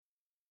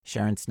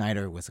Sharon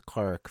Snyder was a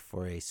clerk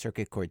for a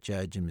circuit court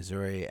judge in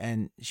Missouri,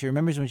 and she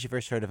remembers when she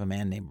first heard of a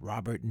man named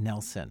Robert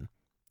Nelson.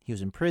 He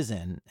was in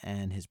prison,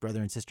 and his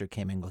brother and sister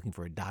came in looking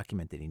for a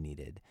document that he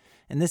needed.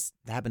 And this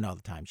happened all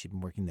the time. She'd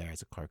been working there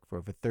as a clerk for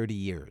over 30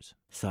 years.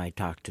 So I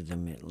talked to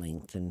them at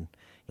length, and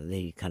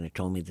they kind of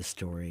told me the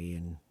story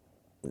and,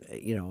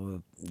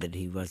 that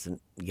he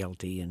wasn't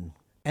guilty.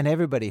 And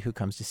everybody who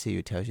comes to see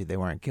you tells you they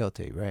weren't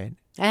guilty, right?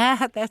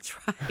 That's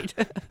right.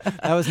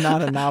 That was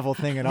not a novel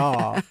thing at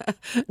all.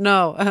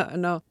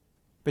 No.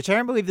 But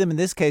Sharon believed them in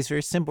this case for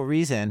a simple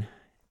reason.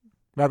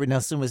 Robert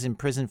Nelson was in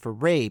prison for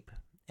rape,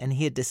 and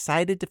he had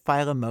decided to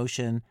file a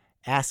motion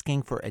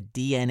asking for a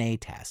DNA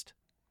test.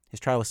 His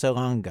trial was so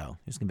long ago.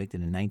 He was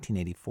convicted in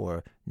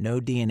 1984. No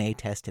DNA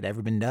test had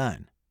ever been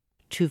done.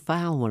 To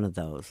file one of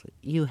those,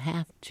 you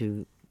have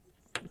to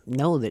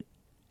know that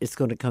it's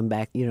going to come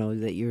back,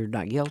 that you're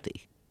not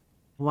guilty.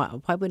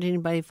 Why would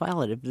anybody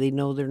file it if they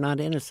know they're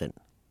not innocent?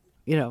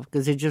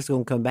 Because they're just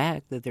going to come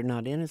back that they're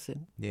not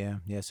innocent. Yeah.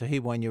 So he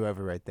won you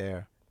over right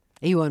there.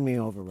 He won me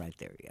over right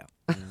there,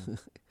 yeah.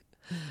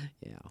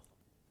 Yeah.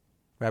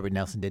 Robert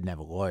Nelson didn't have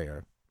a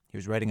lawyer. He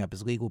was writing up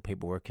his legal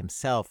paperwork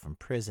himself from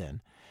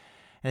prison.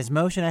 And his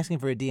motion asking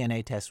for a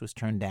DNA test was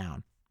turned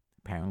down.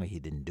 Apparently he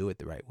didn't do it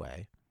the right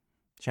way.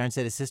 Sharon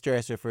said his sister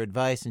asked her for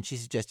advice, and she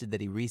suggested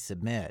that he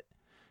resubmit,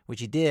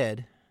 which he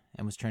did,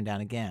 and was turned down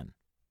again.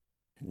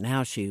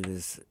 Now she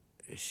was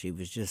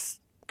just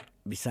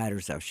beside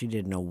herself. She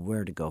didn't know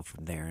where to go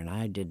from there, and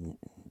I didn't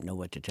know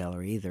what to tell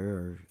her either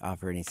or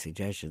offer any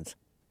suggestions.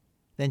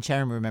 Then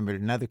Sharon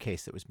remembered another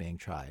case that was being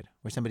tried,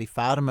 where somebody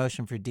filed a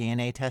motion for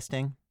DNA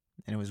testing,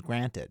 and it was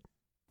granted.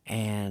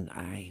 And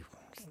I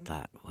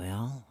thought,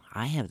 well,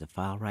 I have the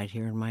file right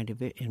here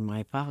in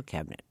my file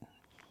cabinet.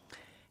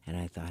 And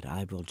I thought,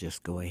 I will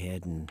just go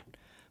ahead and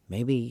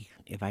maybe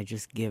if I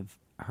just give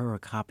her a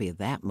copy of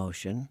that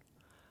motion,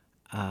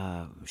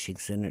 she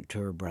can send it to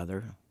her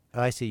brother.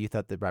 Oh, I see. You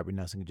thought that Robert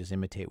Nelson could just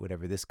imitate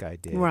whatever this guy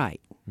did.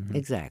 Right. Mm-hmm.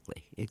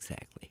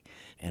 Exactly.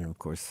 And, of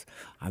course,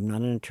 I'm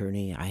not an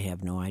attorney. I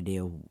have no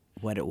idea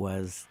what it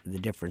was, the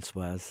difference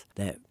was,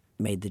 that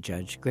made the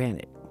judge grant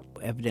it.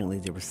 Evidently,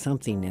 there was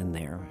something in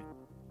there.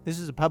 This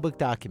is a public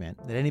document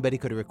that anybody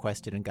could have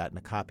requested and gotten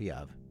a copy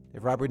of.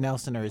 If Robert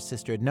Nelson or his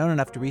sister had known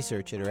enough to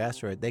research it or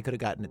ask for it, they could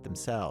have gotten it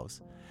themselves.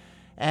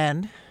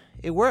 And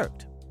it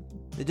worked.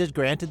 The judge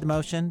granted the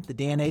motion. The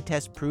DNA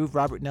test proved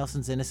Robert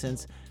Nelson's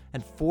innocence.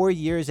 And 4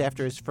 years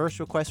after his first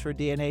request for a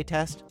DNA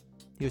test,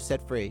 he was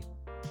set free.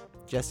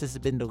 Justice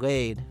had been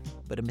delayed,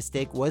 but a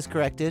mistake was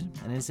corrected.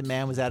 An innocent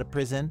man was out of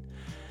prison.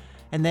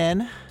 And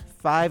then,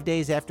 5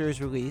 days after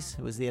his release,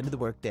 it was the end of the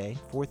workday,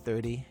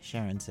 4:30,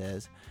 Sharon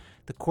says,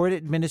 the court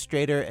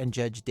administrator and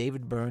Judge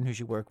David Byrne, who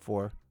she worked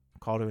for,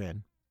 called her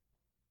in.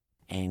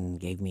 And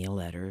gave me a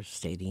letter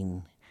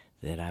stating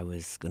that I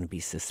was going to be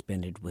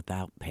suspended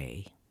without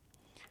pay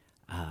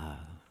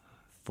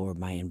for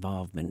my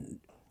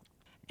involvement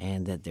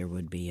and that there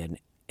would be an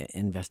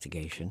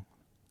investigation.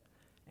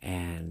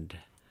 And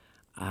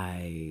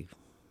I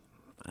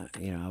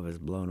was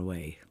blown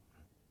away.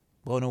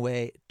 Blown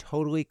away,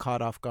 totally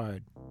caught off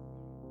guard.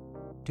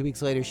 2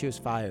 weeks later, she was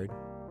fired.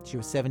 She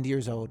was 70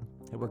 years old,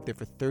 had worked there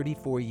for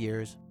 34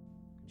 years.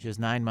 She was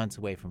 9 months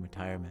away from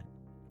retirement.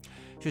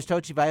 She was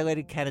told she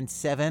violated Canon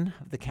 7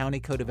 of the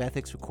County Code of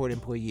Ethics for court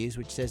employees,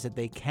 which says that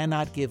they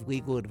cannot give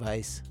legal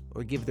advice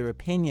or give their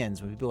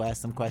opinions when people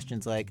ask them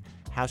questions like,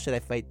 how should I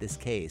fight this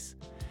case?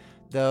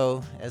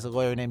 Though, as a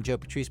lawyer named Joe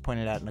Patrice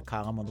pointed out in a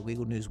column on the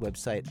legal news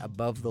website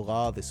Above the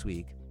Law this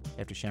week,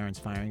 after Sharon's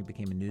firing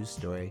became a news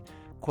story,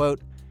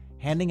 quote,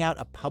 handing out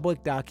a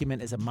public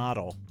document as a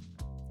model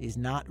is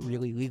not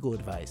really legal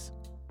advice,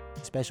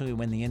 especially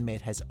when the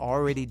inmate has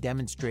already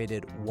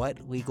demonstrated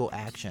what legal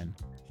action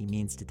he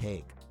means to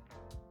take.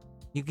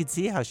 You could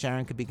see how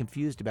Sharon could be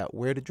confused about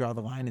where to draw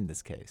the line in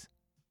this case.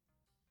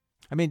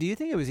 I mean, do you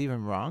think it was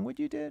even wrong what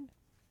you did?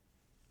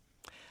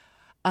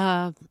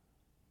 Not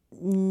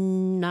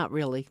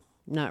really.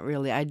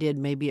 I did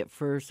maybe at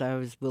first. I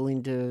was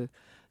willing to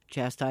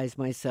chastise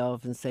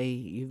myself and say,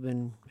 you've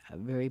been a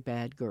very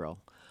bad girl.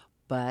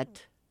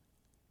 But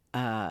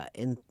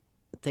in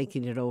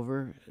thinking it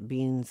over,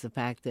 being the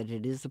fact that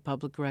it is a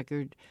public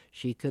record,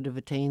 she could have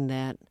attained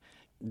that,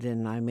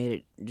 then I made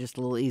it just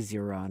a little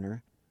easier on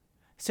her.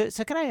 So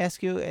can I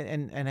ask you,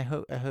 and I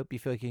hope you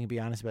feel like you can be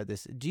honest about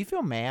this, do you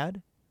feel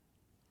mad?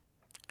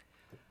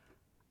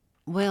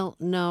 Well,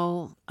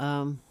 no.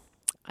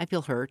 I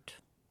feel hurt,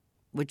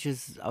 which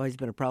has always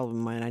been a problem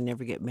of mine. I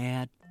never get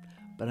mad,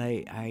 but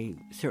I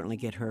certainly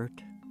get hurt.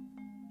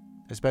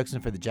 A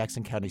spokesman for the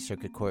Jackson County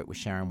Circuit Court where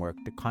Sharon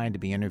worked declined to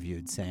be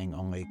interviewed, saying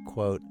only,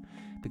 quote,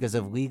 because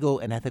of legal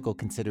and ethical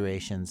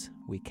considerations,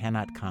 we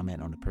cannot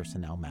comment on a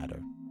personnel matter.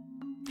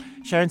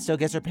 Sharon still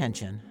gets her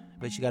pension,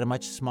 but she got a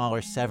much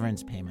smaller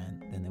severance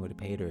payment than they would have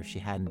paid her if she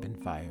hadn't been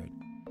fired.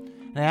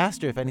 And I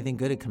asked her if anything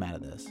good had come out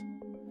of this.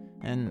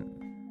 And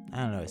I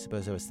don't know, I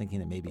suppose I was thinking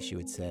that maybe she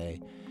would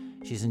say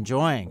she's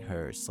enjoying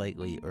her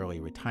slightly early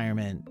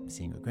retirement,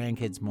 seeing her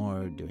grandkids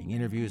more, doing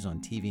interviews on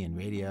TV and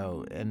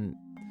radio, and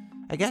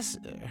I guess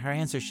her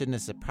answer shouldn't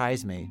have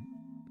surprised me.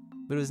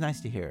 but it was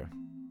nice to hear.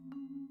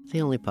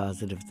 The only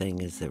positive thing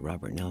is that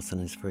Robert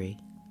Nelson is free,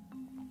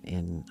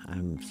 and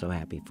I'm so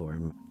happy for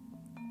him.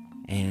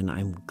 And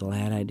I'm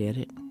glad I did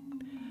it.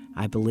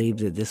 I believe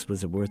that this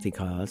was a worthy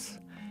cause,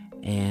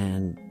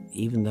 and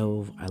even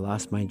though I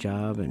lost my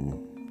job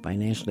and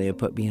financially it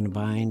put me in a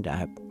bind,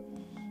 I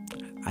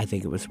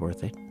think it was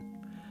worth it.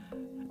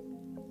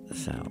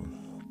 So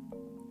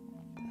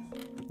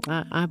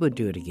I would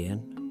do it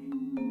again.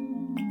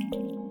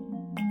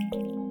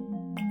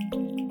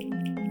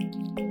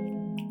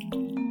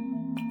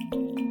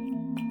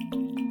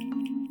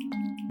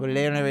 Well,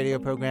 today on our radio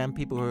program,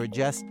 people who are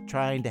just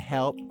trying to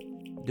help,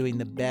 doing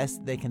the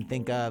best they can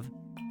think of.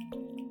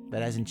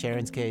 But as in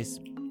Sharon's case,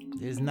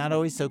 it is not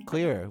always so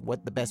clear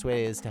what the best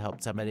way is to help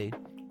somebody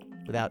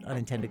without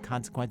unintended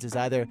consequences,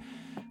 either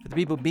for the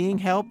people being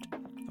helped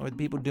or the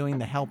people doing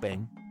the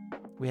helping.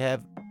 We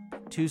have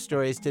 2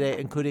 stories today,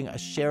 including a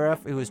sheriff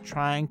who is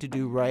trying to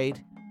do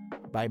right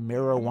by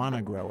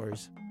marijuana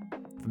growers.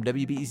 From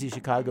WBEZ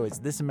Chicago, it's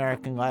This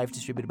American Life,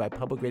 distributed by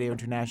Public Radio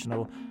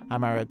International.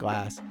 I'm Ira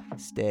Glass.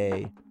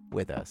 Stay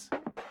with us.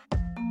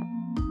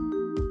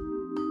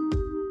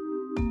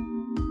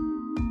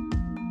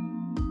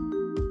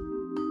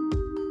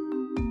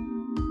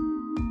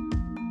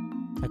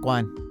 Like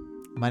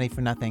 1, money for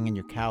nothing and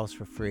your cows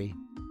for free.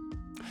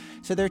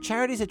 So there are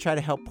charities that try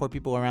to help poor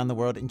people around the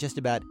world in just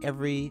about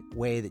every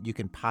way that you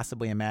can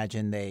possibly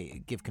imagine.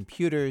 They give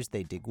computers,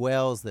 they dig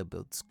wells, they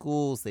build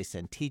schools, they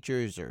send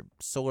teachers or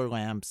solar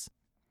lamps.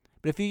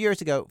 But a few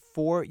years ago,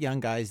 4 young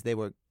guys, they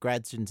were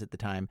grad students at the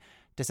time,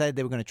 decided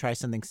they were going to try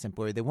something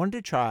simpler. They wanted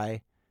to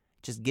try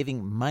just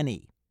giving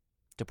money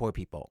to poor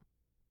people.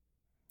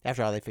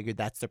 After all, they figured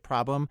that's the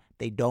problem.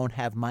 They don't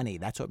have money.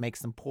 That's what makes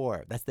them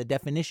poor. That's the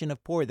definition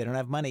of poor. They don't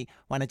have money.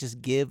 Why not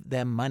just give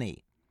them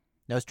money?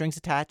 No strings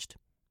attached.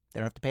 They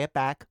don't have to pay it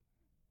back.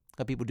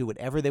 Let people do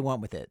whatever they want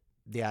with it.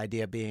 The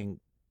idea being,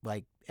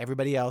 like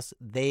everybody else,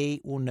 they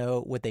will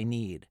know what they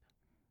need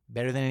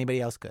better than anybody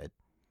else could.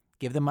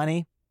 Give them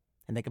money,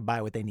 and they can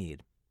buy what they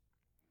need.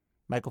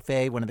 Michael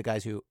Fay, one of the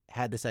guys who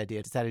had this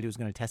idea, decided he was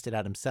going to test it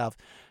out himself.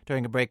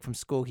 During a break from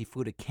school, he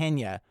flew to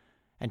Kenya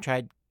and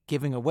tried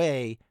giving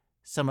away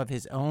some of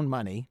his own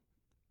money,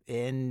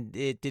 and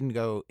it didn't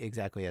go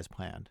exactly as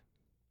planned.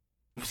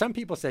 Some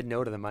people said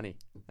no to the money.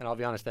 And I'll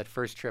be honest, that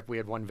first trip, we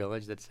had one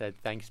village that said,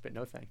 thanks, but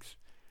no thanks.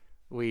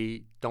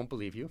 We don't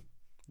believe you.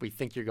 We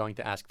think you're going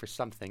to ask for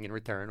something in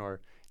return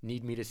or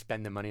need me to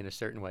spend the money in a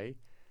certain way.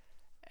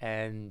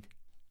 And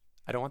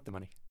I don't want the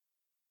money.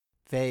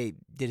 Fay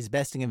did his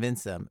best to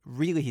convince them.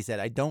 Really, he said,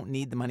 I don't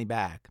need the money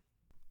back.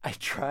 I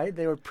tried.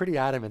 They were pretty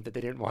adamant that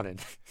they didn't want it.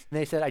 And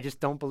they said, I just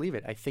don't believe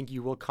it. I think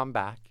you will come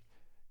back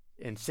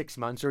in 6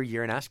 months or a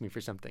year and ask me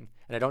for something.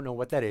 And I don't know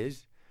what that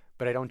is,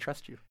 but I don't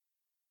trust you.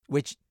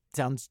 Which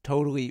sounds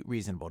totally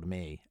reasonable to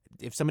me.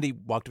 If somebody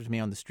walked up to me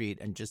on the street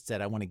and just said,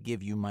 I want to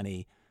give you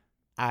money,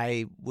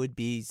 I would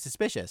be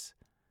suspicious.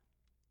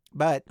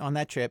 But on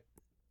that trip,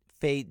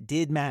 Fay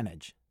did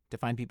manage to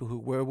find people who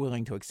were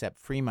willing to accept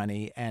free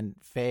money, and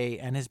Fay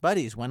and his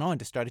buddies went on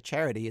to start a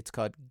charity. It's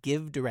called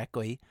Give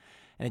Directly,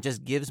 and it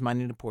just gives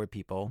money to poor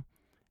people.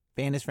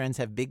 Fay and his friends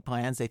have big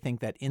plans. They think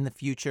that in the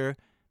future,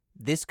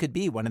 this could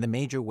be one of the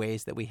major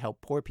ways that we help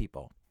poor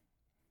people.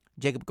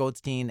 Jacob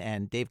Goldstein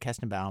and Dave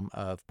Kestenbaum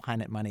of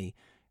Planet Money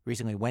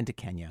recently went to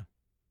Kenya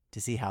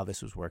to see how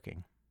this was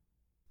working.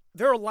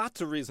 There are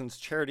lots of reasons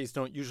charities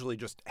don't usually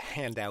just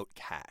hand out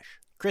cash.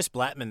 Chris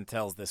Blattman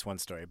tells this one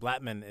story.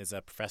 Blattman is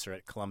a professor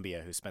at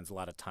Columbia who spends a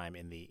lot of time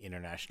in the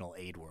international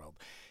aid world.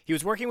 He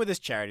was working with this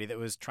charity that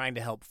was trying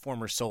to help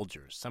former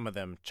soldiers, some of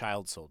them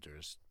child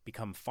soldiers,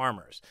 become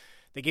farmers.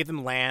 They gave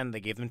them land,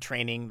 they gave them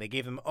training, they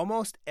gave them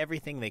almost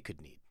everything they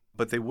could need.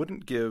 But they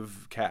wouldn't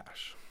give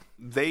cash.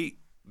 They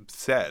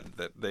said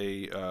that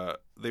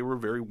they were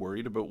very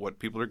worried about what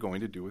people are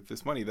going to do with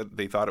this money, that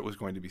they thought it was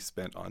going to be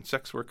spent on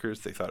sex workers,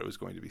 they thought it was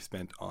going to be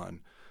spent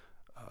on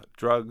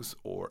drugs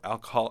or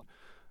alcohol.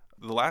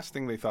 The last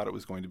thing they thought it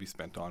was going to be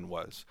spent on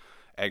was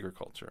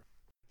agriculture.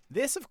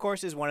 This, of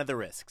course, is one of the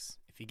risks.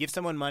 If you give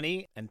someone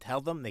money and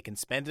tell them they can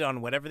spend it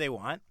on whatever they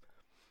want,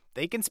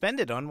 they can spend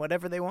it on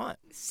whatever they want.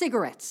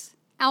 Cigarettes,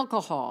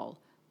 alcohol,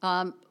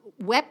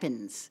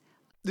 weapons.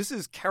 This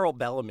is Carol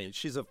Bellamy.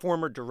 She's a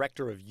former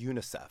director of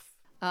UNICEF.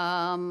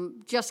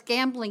 Just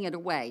gambling it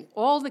away.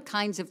 All the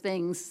kinds of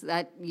things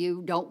that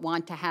you don't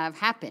want to have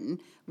happen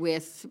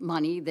with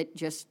money that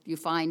just you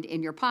find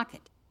in your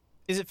pocket.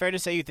 Is it fair to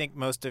say you think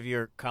most of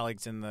your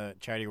colleagues in the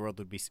charity world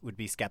would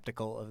be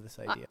skeptical of this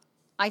idea?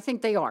 I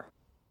think they are.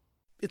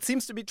 It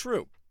seems to be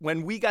true.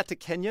 When we got to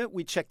Kenya,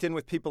 we checked in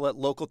with people at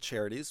local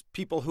charities,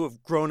 people who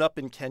have grown up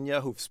in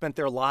Kenya, who've spent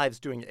their lives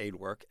doing aid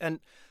work, and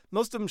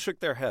most of them shook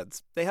their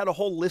heads. They had a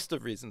whole list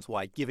of reasons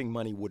why giving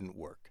money wouldn't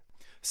work.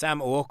 Sam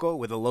Ooko,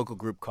 with a local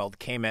group called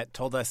KMET,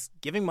 told us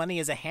giving money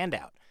is a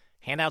handout.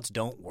 Handouts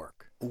don't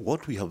work.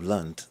 What we have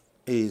learned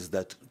is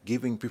that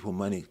giving people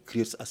money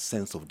creates a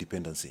sense of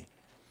dependency.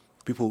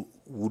 People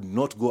would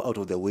not go out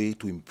of their way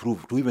to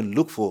improve, to even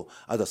look for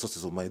other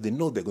sources of money. They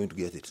know they're going to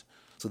get it.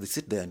 So they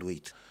sit there and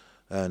wait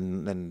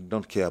and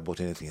don't care about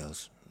anything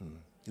else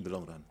in the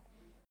long run.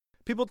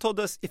 People told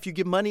us if you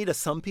give money to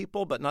some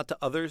people but not to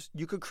others,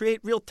 you could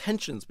create real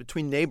tensions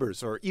between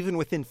neighbors or even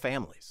within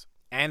families.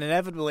 And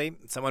inevitably,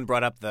 someone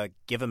brought up the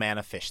give a man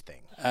a fish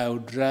thing. I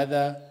would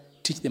rather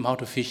teach them how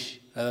to fish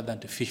rather than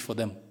to fish for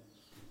them.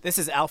 This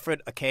is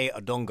Alfred Ake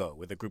Odongo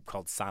with a group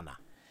called Sana.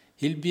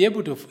 He'll be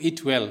able to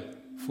eat well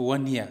for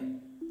 1 year.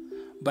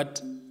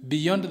 But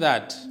beyond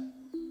that,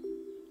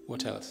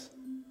 what else?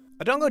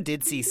 Odongo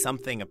did see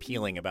something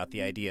appealing about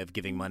the idea of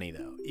giving money,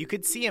 though. You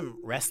could see him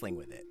wrestling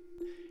with it.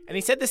 And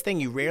he said this thing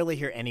you rarely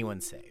hear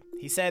anyone say.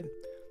 He said,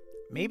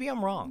 maybe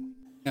I'm wrong.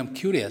 I'm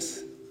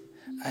curious.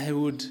 I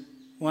would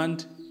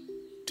want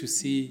to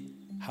see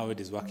how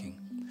it is working.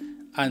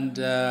 And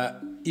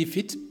if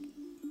it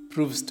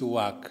proves to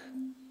work,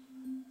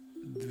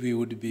 we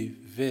would be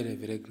very,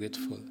 very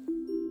grateful.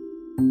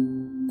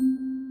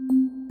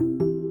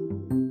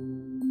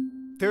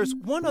 There's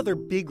one other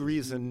big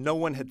reason no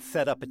one had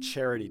set up a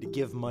charity to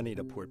give money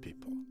to poor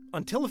people.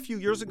 Until a few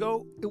years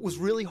ago, it was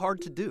really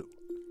hard to do.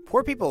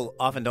 Poor people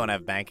often don't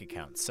have bank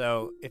accounts,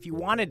 so if you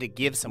wanted to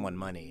give someone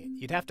money,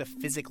 you'd have to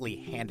physically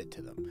hand it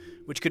to them,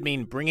 which could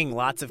mean bringing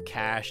lots of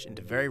cash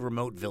into very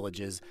remote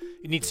villages.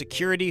 You'd need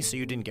security so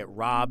you didn't get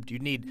robbed.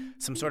 You'd need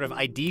some sort of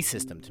ID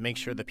system to make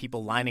sure the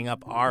people lining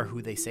up are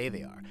who they say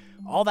they are.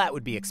 All that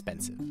would be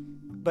expensive.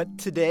 But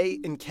today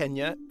in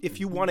Kenya, if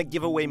you want to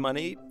give away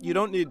money, you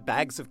don't need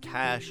bags of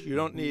cash, you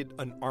don't need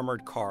an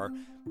armored car,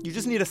 you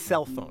just need a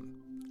cell phone,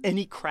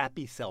 any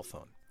crappy cell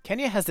phone.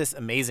 Kenya has this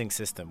amazing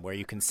system where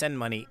you can send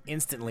money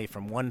instantly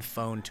from one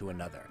phone to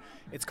another.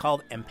 It's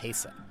called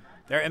M-Pesa.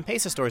 There are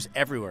M-Pesa stores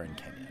everywhere in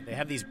Kenya. They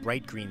have these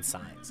bright green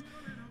signs.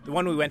 The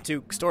one we went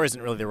to, store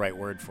isn't really the right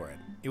word for it.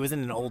 It was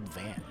in an old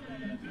van.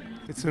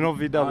 It's an old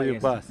VW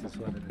yes. bus. That's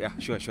what it is. Yeah,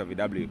 sure,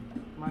 VW.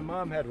 My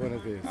mom had one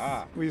of these.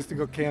 We used to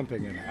go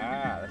camping in it.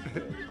 That's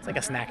good. It's like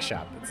a snack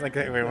shop. It's like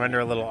we're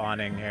under a little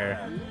awning here.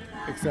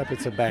 Except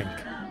it's a bank.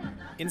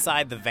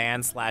 Inside the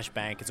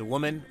van/bank is a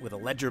woman with a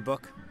ledger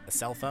book, a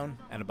cell phone,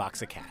 and a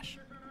box of cash.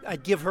 I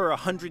give her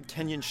 100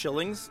 Kenyan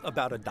shillings,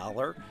 about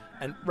 $1,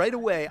 and right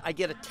away I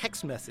get a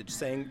text message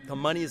saying the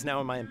money is now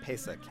in my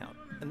M-Pesa account.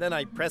 And then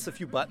I press a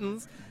few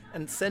buttons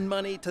and send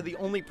money to the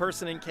only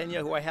person in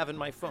Kenya who I have in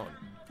my phone,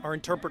 our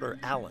interpreter,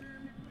 Alan.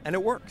 And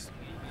it works.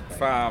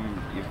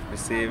 You've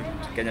received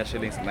Kenya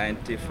shillings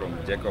 90 from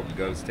Jacob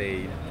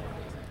Goldstein.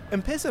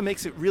 M-Pesa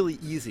makes it really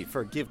easy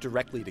for Give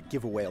Directly to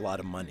give away a lot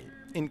of money.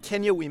 In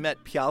Kenya, we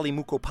met Piali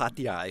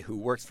Mukopatiai, who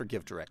works for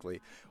Give Directly.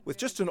 With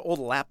just an old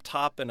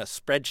laptop and a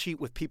spreadsheet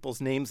with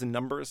people's names and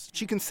numbers,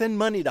 she can send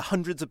money to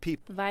hundreds of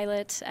people.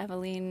 Violet,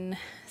 Eveline,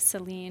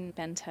 Celine,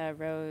 Benta,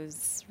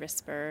 Rose,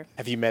 Risper.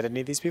 Have you met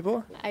any of these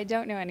people? I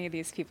don't know any of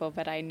these people,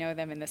 but I know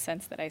them in the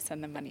sense that I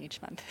send them money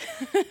each month.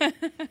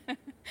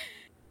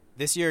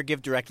 This year,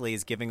 Give Directly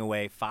is giving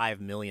away $5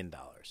 million.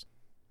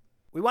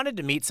 We wanted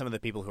to meet some of the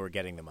people who are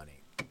getting the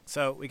money.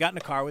 So we got in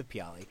a car with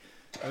Piali,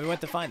 and we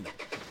went to find them.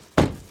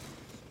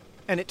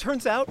 And it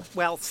turns out,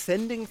 while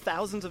sending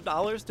thousands of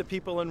dollars to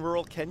people in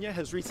rural Kenya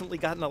has recently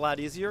gotten a lot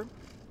easier,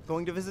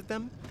 going to visit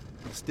them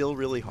is still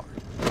really hard.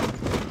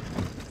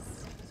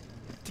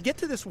 To get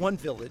to this one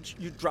village,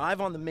 you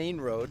drive on the main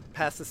road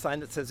past the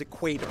sign that says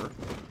Equator,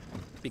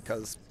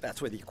 because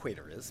that's where the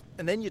equator is.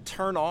 And then you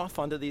turn off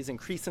onto these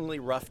increasingly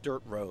rough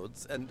dirt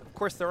roads. And of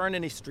course, there aren't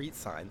any street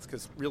signs,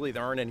 because really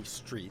there aren't any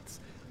streets.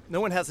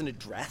 No one has an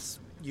address.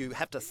 You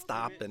have to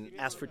stop and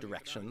ask for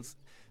directions.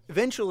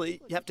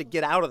 Eventually, you have to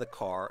get out of the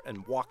car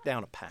and walk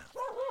down a path.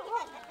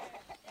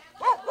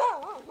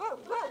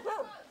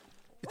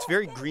 It's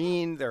very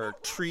green. There are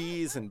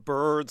trees and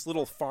birds,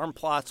 little farm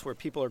plots where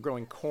people are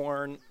growing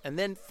corn. And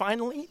then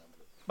finally,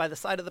 by the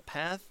side of the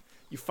path,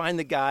 you find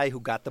the guy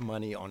who got the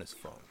money on his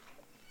phone.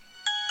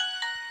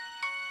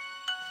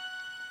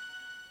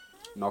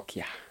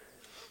 Nokia.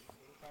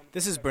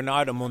 This is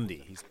Bernard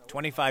Omundi. He's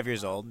 25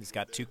 years old. He's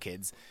got 2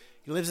 kids.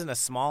 He lives in a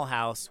small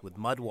house with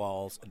mud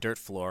walls, a dirt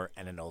floor,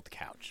 and an old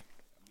couch.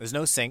 There's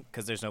no sink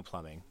because there's no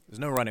plumbing. There's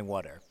no running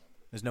water.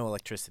 There's no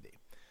electricity.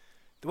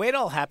 The way it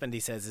all happened,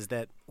 he says, is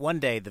that one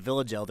day the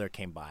village elder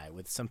came by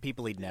with some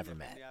people he'd never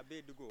met.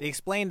 They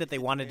explained that they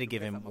wanted to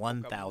give him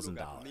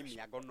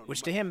 $1,000,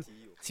 which to him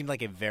seemed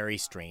like a very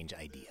strange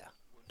idea.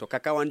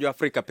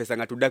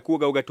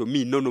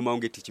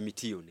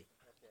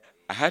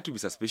 I had to be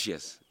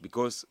suspicious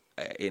because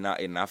in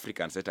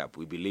African setup,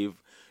 we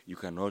believe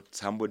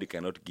somebody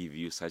cannot give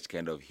you such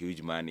kind of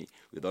huge money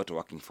without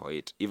working for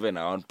it. Even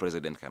our own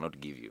president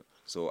cannot give you.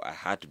 So I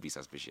had to be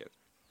suspicious.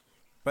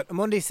 But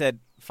Omundi said,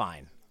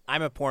 fine,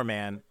 I'm a poor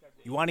man.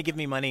 You want to give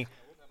me money?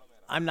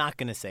 I'm not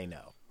going to say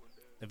no.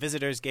 The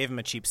visitors gave him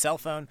a cheap cell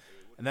phone,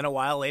 and then a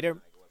while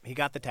later, he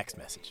got the text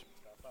message.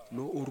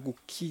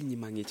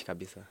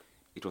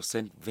 It was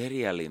sent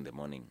very early in the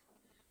morning.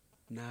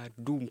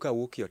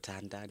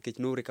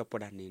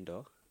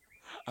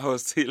 I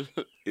was still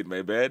in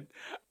my bed.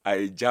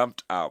 I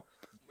jumped up.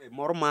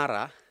 My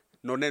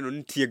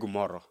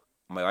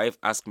wife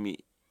asked me,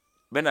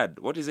 Bernard,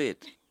 what is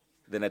it?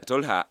 Then I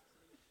told her,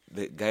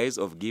 the guys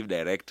of Give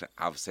Direct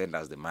have sent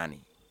us the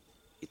money.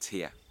 It's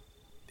here.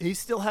 He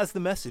still has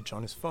the message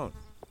on his phone.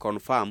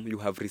 Confirm you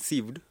have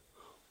received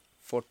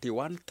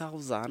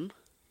 41,000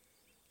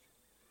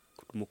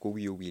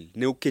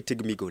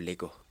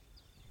 will.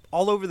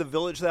 All over the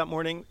village that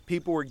morning,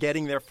 people were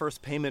getting their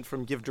first payment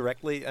from Give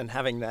Directly and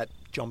having that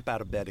jump out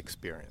of bed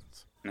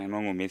experience.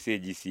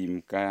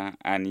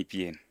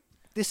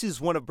 This is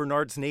one of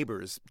Bernard's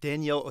neighbors,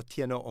 Daniel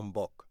Otieno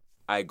Ombok.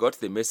 I got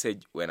the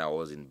message when I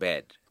was in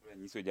bed.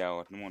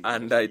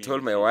 And I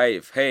told my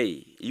wife,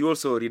 hey, you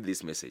also read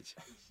this message.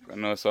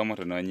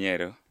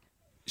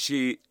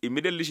 She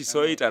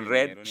saw it and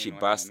read, she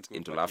burst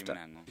into laughter.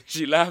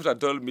 She laughed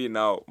and told me,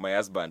 now, my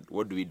husband,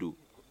 what do we do?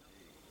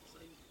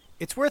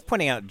 It's worth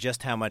pointing out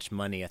just how much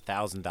money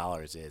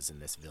 $1,000 is in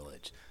this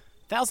village.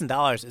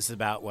 $1,000 is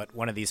about what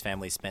one of these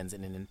families spends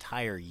in an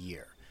entire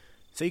year.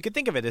 So you could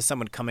think of it as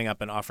someone coming up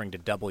and offering to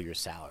double your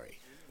salary.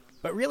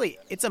 But really,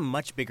 it's a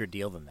much bigger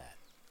deal than that.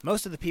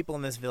 Most of the people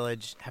in this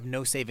village have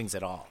no savings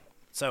at all.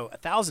 So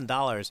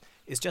 $1,000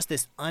 is just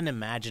this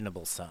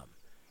unimaginable sum.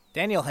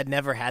 Daniel had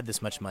never had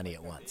this much money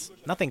at once.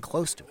 Nothing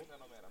close to it.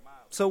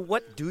 So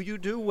what do you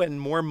do when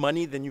more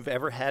money than you've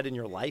ever had in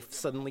your life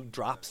suddenly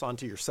drops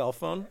onto your cell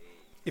phone?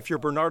 If you're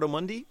Bernardo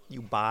Mundi,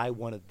 you buy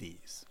one of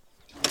these.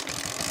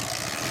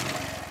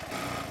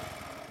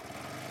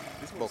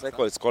 This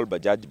motorcycle is called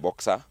Bajaj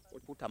Boxer.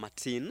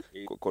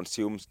 It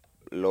consumes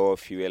low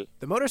fuel.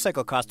 The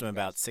motorcycle cost him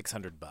about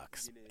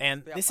 $600.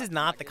 And this is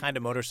not the kind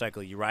of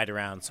motorcycle you ride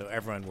around so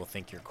everyone will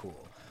think you're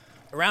cool.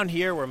 Around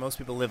here, where most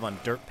people live on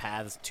dirt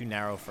paths too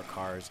narrow for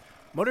cars,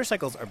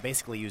 motorcycles are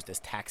basically used as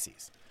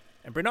taxis.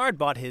 And Bernard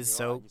bought his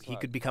so he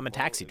could become a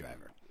taxi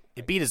driver.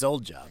 It beat his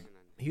old job.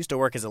 He used to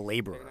work as a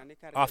laborer.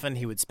 Often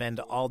he would spend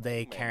all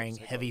day carrying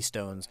heavy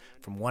stones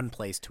from one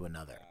place to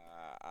another.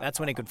 That's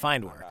when he could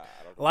find work.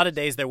 A lot of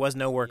days there was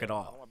no work at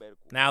all.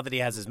 Now that he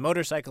has his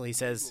motorcycle, he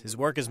says his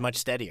work is much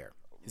steadier.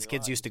 His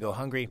kids used to go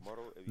hungry,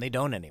 and they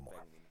don't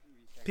anymore.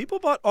 People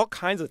bought all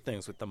kinds of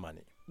things with the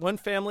money. One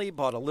family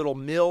bought a little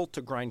mill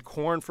to grind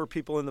corn for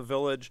people in the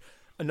village.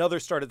 Another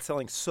started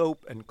selling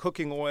soap and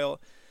cooking oil.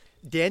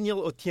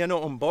 Daniel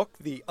Otieno Ombok,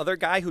 the other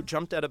guy who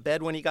jumped out of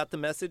bed when he got the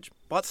message,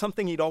 bought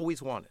something he'd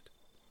always wanted.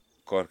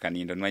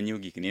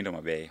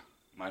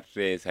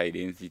 Mattress, high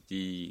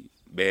density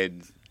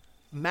beds.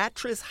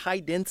 Mattress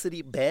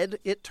high-density bed,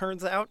 it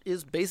turns out,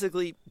 is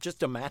basically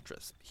just a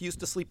mattress. He used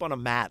to sleep on a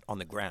mat on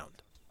the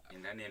ground.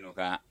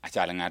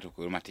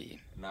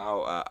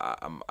 Now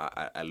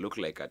I look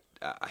like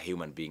a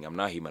human being. I'm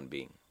not a human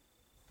being.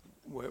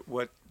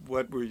 What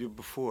were you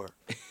before?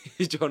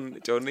 John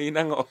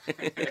Inango.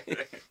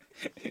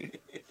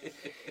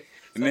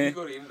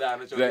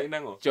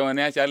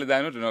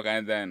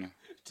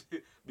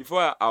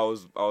 Before I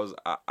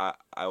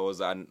was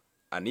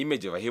an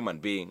image of a human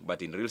being,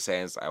 but in real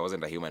sense, I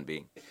wasn't a human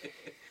being.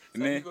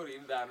 The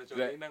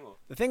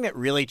thing that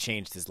really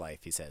changed his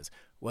life, he says,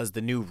 was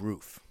the new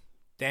roof.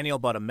 Daniel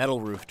bought a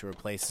metal roof to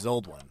replace his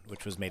old one,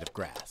 which was made of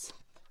grass.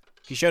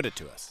 He showed it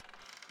to us.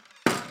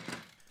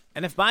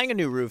 And if buying a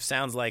new roof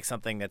sounds like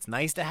something that's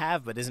nice to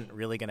have but isn't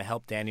really going to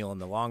help Daniel in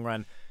the long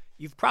run,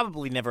 you've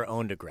probably never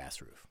owned a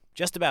grass roof.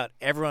 Just about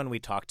everyone we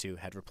talked to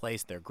had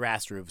replaced their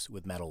grass roofs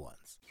with metal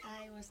ones.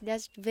 I was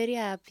just very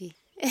happy.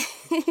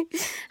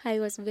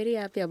 I was very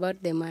happy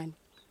about the money.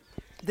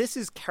 This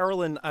is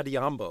Carolyn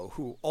Adiambo,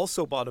 who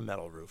also bought a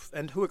metal roof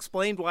and who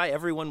explained why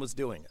everyone was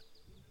doing it.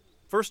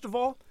 First of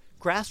all,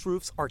 grass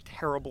roofs are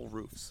terrible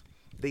roofs.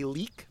 They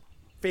leak,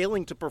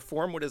 failing to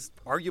perform what is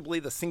arguably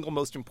the single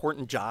most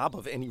important job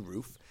of any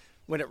roof.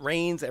 When it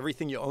rains,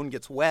 everything you own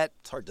gets wet,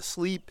 it's hard to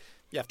sleep,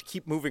 you have to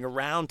keep moving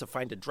around to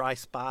find a dry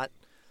spot.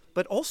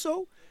 But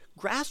also,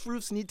 grass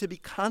roofs need to be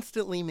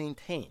constantly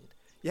maintained.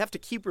 You have to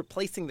keep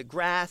replacing the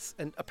grass,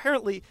 and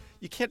apparently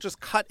you can't just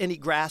cut any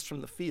grass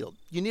from the field.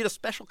 You need a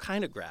special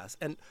kind of grass,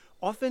 and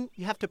often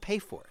you have to pay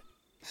for it.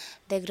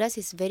 The grass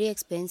is very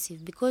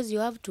expensive because you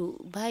have to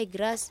buy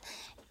grass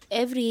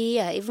every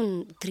year,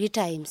 even 3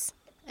 times.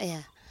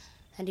 Yeah,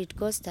 and it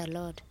costs a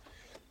lot.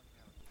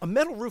 A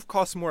metal roof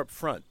costs more up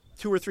front,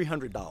 $200 or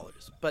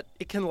 $300, but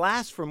it can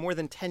last for more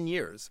than 10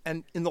 years,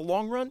 and in the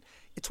long run,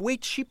 it's way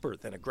cheaper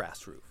than a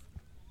grass roof.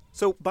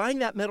 So buying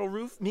that metal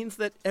roof means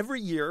that every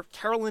year,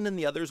 Carolyn and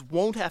the others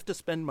won't have to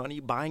spend money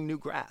buying new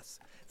grass.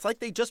 It's like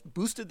they just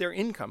boosted their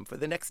income for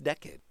the next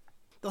decade.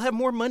 They'll have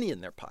more money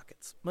in their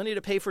pockets, money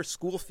to pay for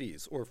school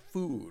fees or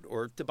food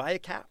or to buy a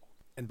cow.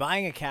 And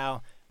buying a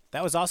cow,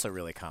 that was also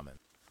really common.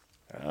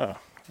 Oh,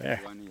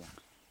 there.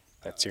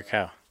 That's your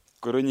cow.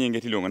 I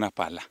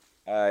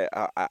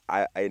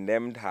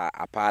named her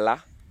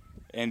Apala.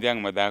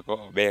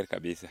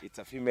 It's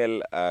a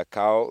female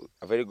cow,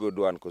 a very good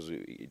one because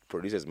it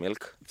produces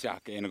milk.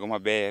 A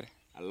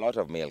lot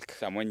of milk.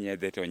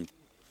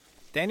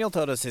 Daniel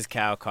told us his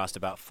cow cost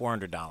about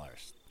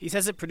 $400. He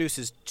says it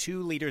produces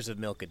 2 liters of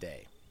milk a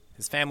day.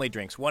 His family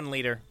drinks 1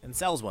 liter and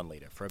sells 1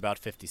 liter for about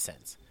 50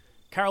 cents.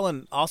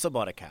 Carolyn also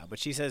bought a cow, but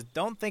she says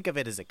don't think of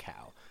it as a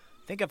cow.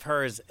 Think of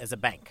hers as a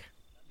bank.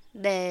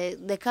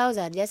 The cows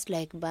are just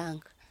like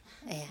bank.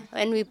 Yeah.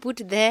 When we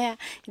put there,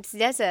 it's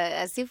just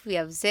as if we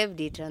have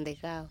saved it on the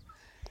cow.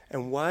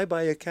 And why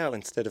buy a cow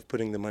instead of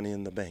putting the money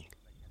in the bank?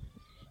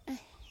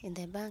 in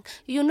the bank.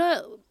 You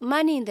know,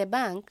 money in the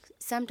bank,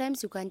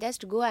 sometimes you can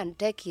just go and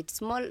take it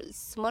small,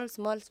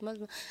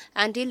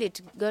 until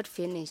it got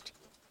finished.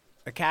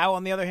 A cow,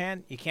 on the other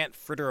hand, you can't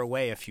fritter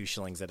away a few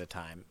shillings at a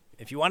time.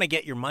 If you want to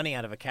get your money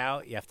out of a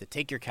cow, you have to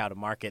take your cow to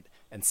market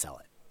and sell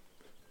it.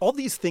 All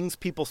these things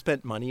people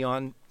spent money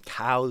on,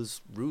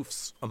 cows,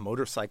 roofs, a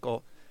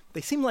motorcycle,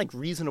 they seem like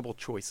reasonable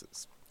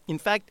choices. In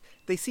fact,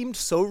 they seemed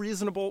so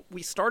reasonable,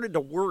 we started to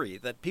worry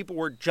that people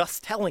were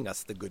just telling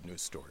us the good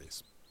news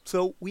stories.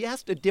 So we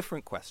asked a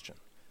different question.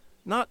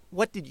 Not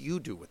what did you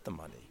do with the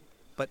money,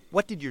 but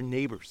what did your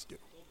neighbors do?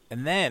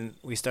 And then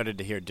we started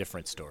to hear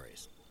different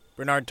stories.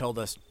 Bernard told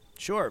us,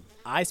 sure,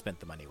 I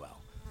spent the money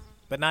well,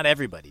 but not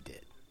everybody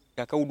did.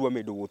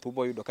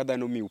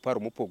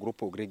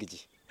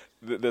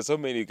 There's so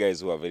many guys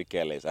who are very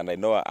careless, and I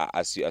know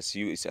as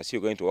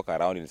you're going to walk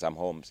around in some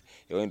homes,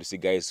 you're going to see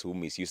guys who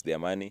misuse their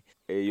money.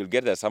 You'll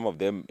get that some of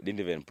them didn't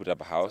even put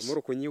up a house.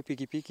 Didn't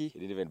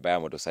even buy a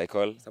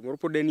motorcycle.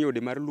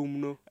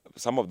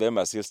 Some of them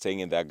are still staying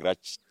in their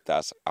garage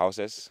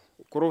houses.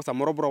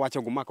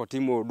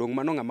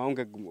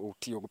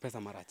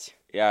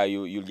 Yeah,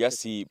 you'll just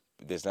see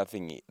there's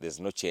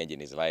no change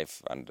in his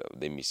life, and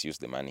they misuse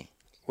the money.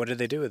 What did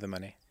they do with the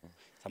money?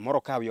 Samoro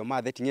kaw yo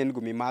madhe ting'en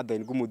gumi madho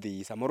en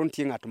gumudhi samoro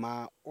nitie ng'at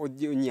ma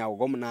onyiewo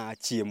gomna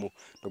chiemo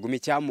to gumi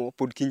chamo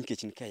pod kiny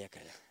kech nikaya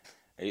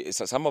kaya.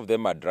 So some of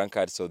them are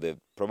drunkards, so they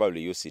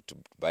probably use it to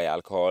buy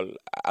alcohol.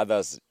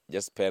 Others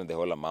just spend the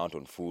whole amount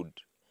on food.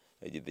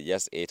 They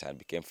just ate and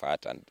became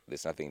fat, and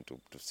there's nothing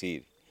to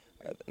see.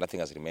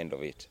 Nothing has remained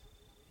of it.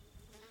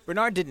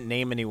 Bernard didn't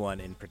name anyone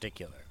in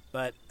particular,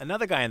 but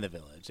another guy in the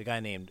village, a guy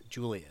named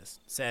Julius,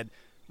 said,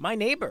 "My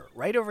neighbor,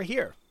 right over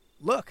here,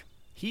 look.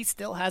 He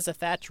still has a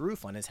thatch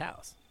roof on his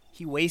house.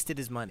 He wasted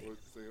his money.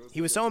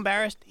 He was so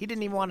embarrassed, he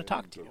didn't even want to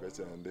talk to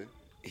you."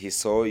 He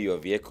saw your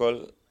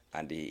vehicle,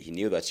 and he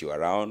knew that you were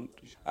around.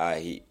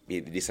 He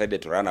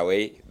decided to run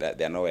away.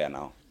 They're nowhere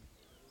now.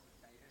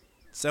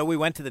 So we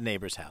went to the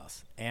neighbor's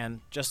house,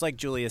 and just like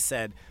Julius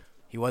said,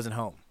 he wasn't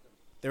home.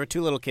 There were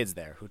two little kids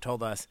there who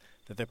told us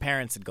that their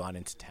parents had gone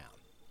into town.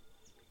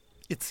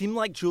 It seemed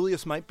like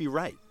Julius might be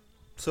right.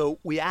 So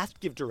we asked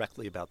Give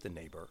Directly about the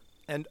neighbor.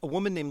 And a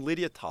woman named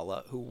Lydia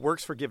Tala, who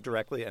works for Give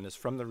Directly and is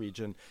from the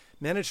region,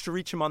 managed to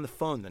reach him on the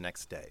phone the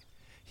next day.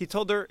 He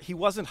told her he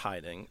wasn't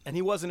hiding and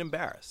he wasn't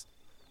embarrassed.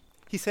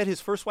 He said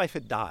his first wife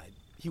had died.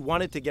 He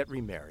wanted to get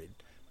remarried.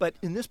 But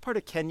in this part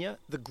of Kenya,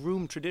 the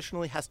groom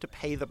traditionally has to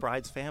pay the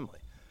bride's family.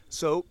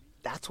 So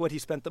that's what he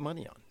spent the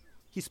money on.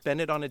 He spent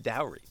it on a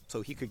dowry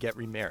so he could get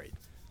remarried.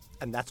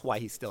 And that's why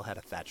he still had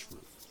a thatched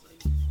roof.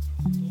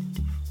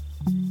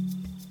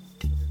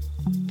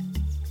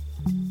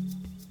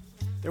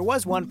 There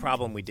was one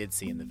problem we did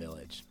see in the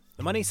village.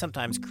 The money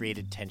sometimes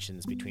created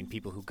tensions between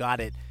people who got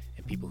it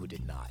and people who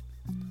did not.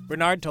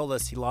 Bernard told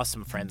us he lost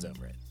some friends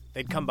over it.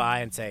 They'd come by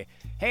and say,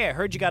 "Hey, I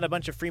heard you got a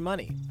bunch of free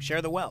money.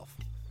 Share the wealth."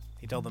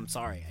 He told them,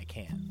 "Sorry, I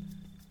can't."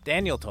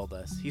 Daniel told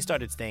us he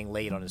started staying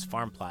late on his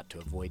farm plot to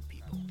avoid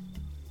people.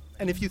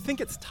 And if you think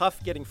it's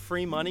tough getting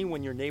free money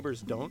when your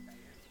neighbors don't,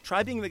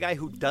 try being the guy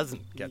who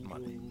doesn't get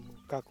money.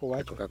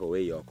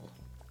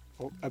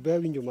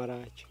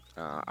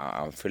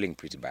 I'm feeling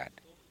pretty bad.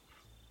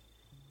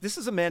 This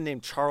is a man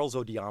named Charles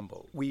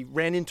Odiambo. We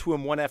ran into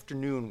him one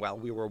afternoon while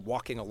we were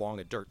walking along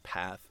a dirt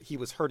path. He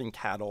was herding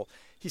cattle.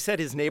 He said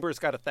his neighbors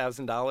got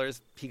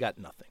 $1,000. He got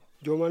nothing.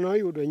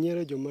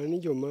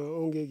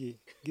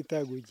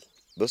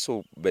 Those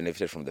who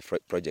benefited from the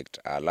project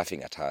are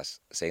laughing at us,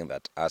 saying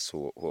that us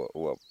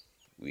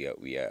we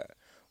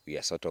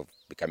are sort of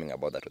becoming a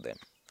bother to them.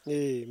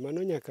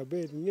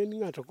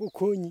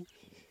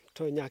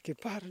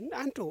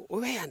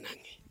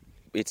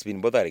 It's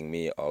been bothering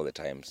me all the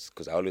times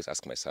because I always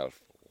ask myself,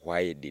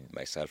 why did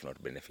myself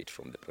not benefit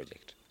from the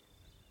project?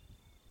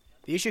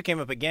 The issue came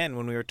up again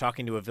when we were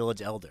talking to a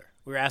village elder.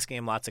 We were asking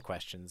him lots of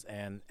questions,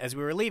 and as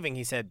we were leaving,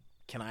 he said,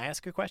 "Can I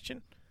ask a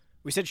question?"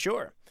 We said,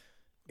 "Sure."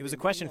 It was a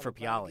question for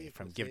Piali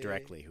from Give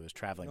Directly, who was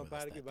traveling with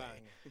us that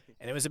day,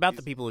 and it was about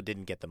the people who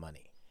didn't get the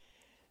money.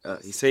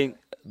 He's saying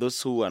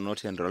those who are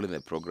not enrolled in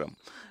the program,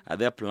 are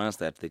there plans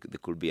that they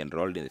could be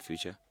enrolled in the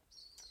future?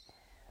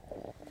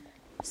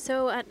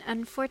 So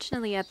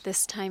unfortunately at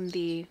this time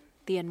the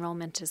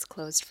enrollment is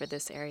closed for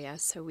this area.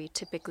 So we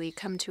typically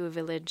come to a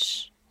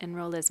village,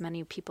 enroll as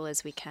many people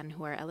as we can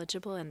who are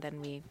eligible, and then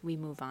we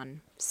move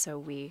on. So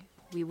we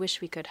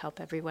wish we could help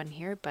everyone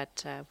here,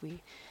 but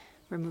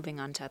we're moving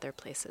on to other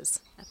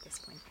places at this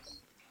point.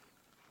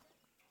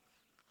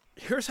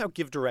 Here's how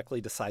Give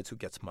Directly decides who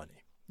gets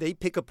money. They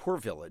pick a poor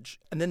village,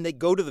 and then they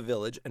go to the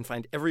village and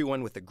find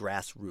everyone with a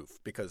grass roof,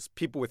 because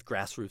people with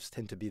grass roofs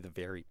tend to be the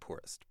very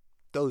poorest.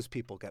 Those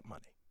people get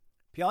money.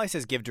 Piali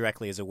says Give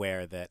Directly is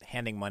aware that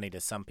handing money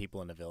to some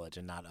people in a village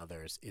and not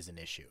others is an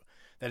issue,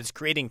 that it's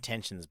creating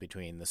tensions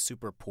between the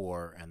super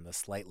poor and the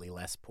slightly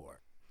less poor.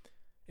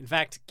 In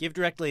fact, Give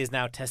Directly is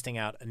now testing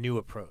out a new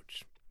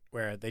approach,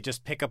 where they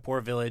just pick a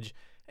poor village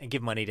and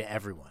give money to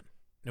everyone,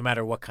 no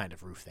matter what kind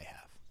of roof they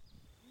have.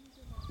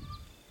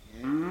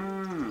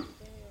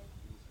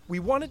 We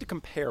wanted to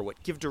compare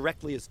what Give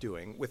Directly is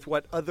doing with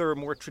what other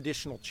more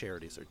traditional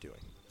charities are doing.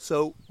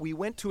 So we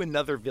went to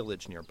another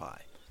village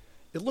nearby.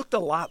 It looked a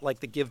lot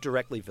like the Give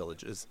Directly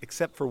villages,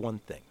 except for one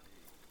thing: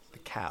 the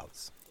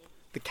cows.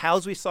 The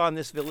cows we saw in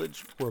this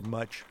village were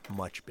much,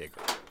 much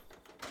bigger.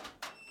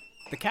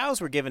 The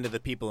cows were given to the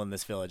people in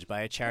this village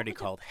by a charity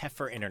called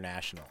Heifer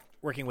International,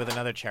 working with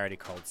another charity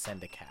called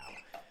Send a Cow.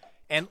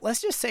 And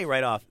let's just say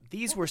right off,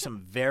 these were some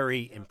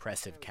very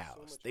impressive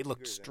cows. They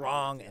looked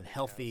strong and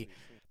healthy.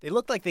 They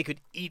looked like they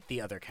could eat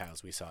the other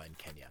cows we saw in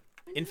Kenya.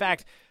 In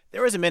fact,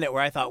 there was a minute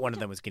where I thought one of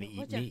them was going to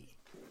eat me.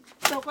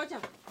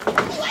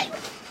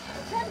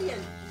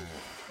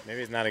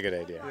 Maybe it's not a good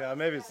idea. Yeah,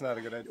 maybe it's not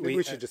a good idea.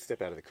 We should just step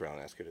out of the corral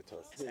and ask her to tell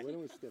us. Why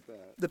don't we step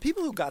out? The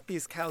people who got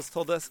these cows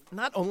told us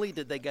not only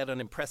did they get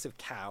an impressive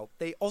cow,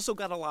 they also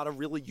got a lot of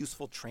really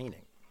useful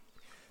training.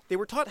 They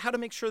were taught how to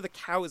make sure the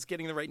cow is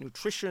getting the right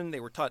nutrition. They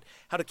were taught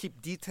how to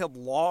keep detailed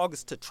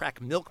logs to track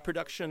milk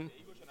production.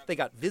 They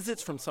got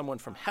visits from someone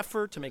from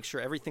Heifer to make sure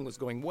everything was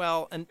going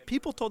well. And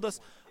people told us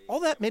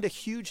all that made a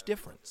huge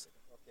difference.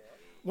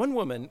 One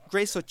woman,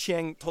 Grace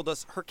Ochieng, told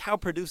us her cow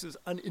produces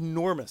an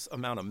enormous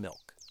amount of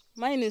milk.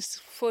 Mine is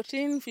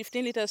 15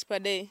 liters per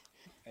day.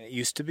 And it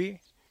used to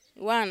be?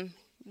 One,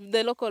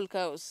 the local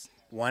cows.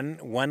 1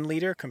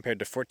 liter compared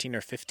to 14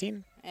 or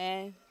 15?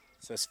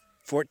 So it's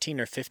 14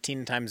 or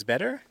 15 times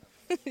better?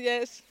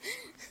 Yes.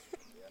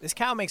 This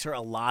cow makes her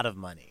a lot of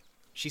money.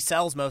 She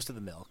sells most of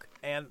the milk.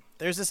 And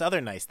there's this other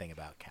nice thing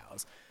about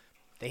cows.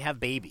 They have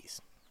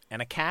babies.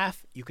 And a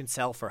calf you can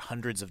sell for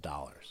hundreds of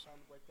dollars.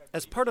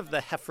 As part of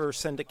the Heifer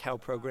Send a Cow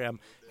program,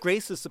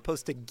 Grace is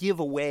supposed to give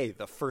away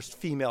the first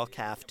female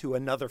calf to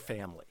another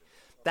family.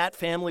 That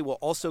family will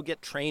also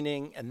get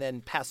training and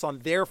then pass on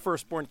their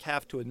firstborn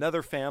calf to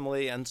another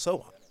family, and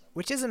so on.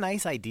 Which is a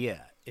nice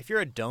idea. If you're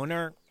a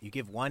donor, you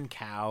give one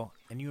cow,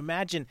 and you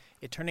imagine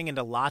it turning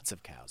into lots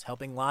of cows,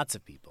 helping lots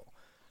of people.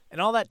 And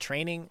all that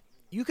training,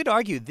 you could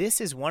argue this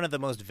is one of the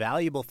most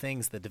valuable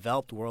things the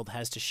developed world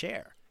has to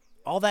share.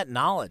 All that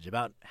knowledge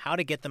about how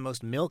to get the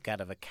most milk out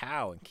of a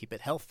cow and keep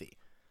it healthy.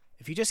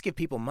 If you just give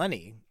people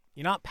money,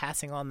 you're not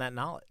passing on that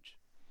knowledge.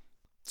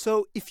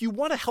 So if you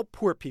want to help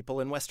poor people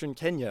in Western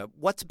Kenya,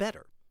 what's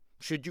better?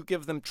 Should you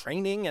give them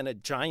training and a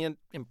giant,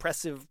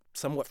 impressive,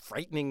 somewhat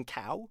frightening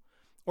cow?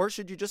 Or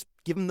should you just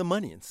give them the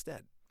money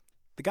instead?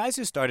 The guys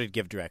who started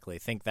Give Directly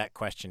think that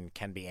question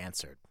can be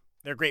answered.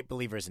 They're great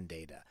believers in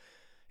data.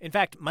 In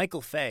fact,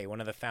 Michael Fay, one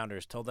of the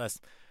founders, told us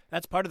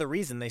that's part of the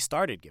reason they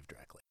started Give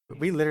Directly.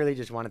 We literally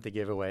just wanted to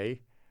give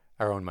away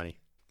our own money.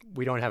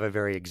 We don't have a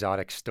very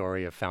exotic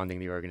story of founding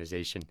the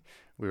organization.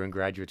 We were in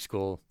graduate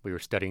school. We were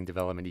studying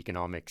development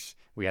economics.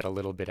 We had a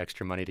little bit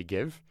extra money to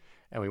give,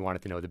 and we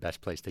wanted to know the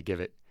best place to give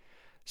it.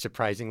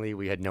 Surprisingly,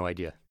 we had no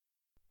idea.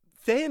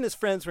 Fay and his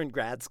friends were in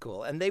grad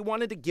school, and they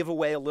wanted to give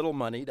away a little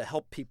money to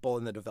help people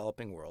in the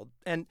developing world.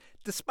 And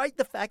despite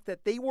the fact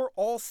that they were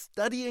all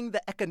studying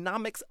the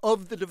economics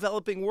of the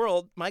developing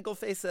world, Michael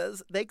Fay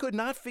says they could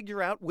not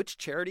figure out which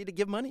charity to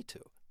give money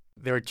to.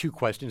 There are two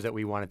questions that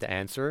we wanted to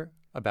answer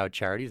about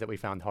charities that we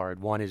found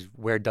hard. One is,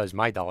 where does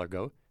my dollar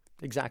go?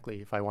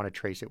 Exactly. If I want to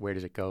trace it, where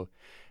does it go?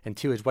 And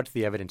two is, what's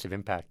the evidence of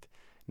impact?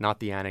 Not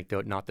the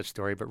anecdote, not the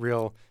story, but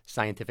real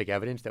scientific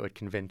evidence that would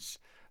convince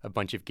a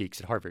bunch of geeks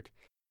at Harvard.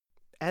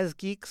 As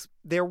geeks,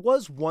 there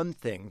was one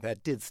thing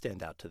that did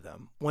stand out to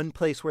them, one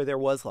place where there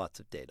was lots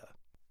of data: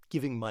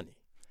 giving money.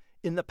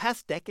 In the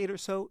past decade or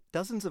so,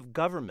 dozens of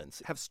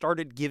governments have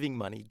started giving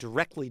money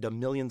directly to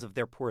millions of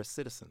their poorest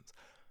citizens,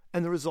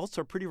 and the results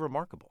are pretty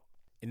remarkable.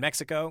 In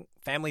Mexico,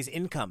 families'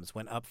 incomes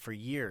went up for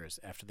years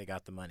after they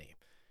got the money.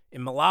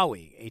 In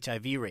Malawi,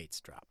 HIV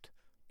rates dropped.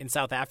 In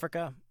South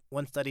Africa,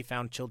 one study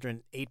found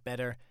children ate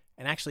better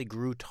and actually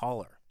grew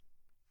taller.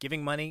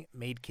 Giving money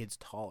made kids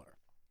taller.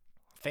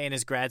 Fay and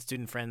his grad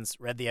student friends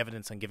read the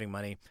evidence on giving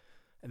money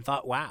and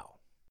thought, wow.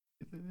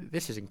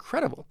 This is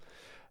incredible.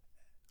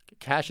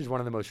 Cash is one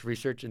of the most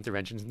researched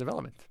interventions in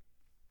development.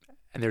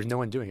 And there's no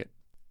one doing it.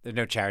 There's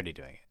no charity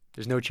doing it.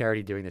 There's no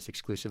charity doing this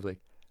exclusively.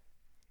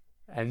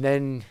 And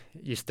then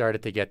you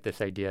started to get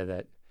this idea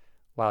that,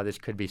 wow, this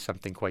could be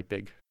something quite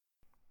big.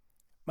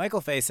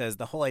 Michael Fay says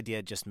the whole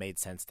idea just made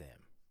sense to him.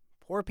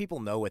 Poor people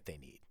know what they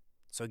need,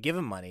 so give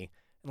them money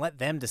and let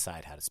them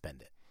decide how to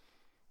spend it.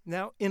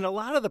 Now, in a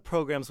lot of the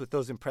programs with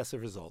those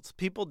impressive results,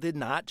 people did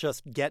not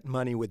just get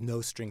money with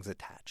no strings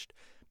attached.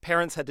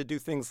 Parents had to do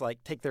things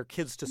like take their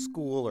kids to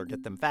school or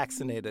get them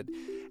vaccinated,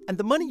 and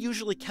the money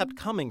usually kept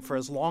coming for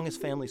as long as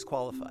families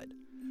qualified.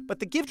 But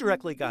the Give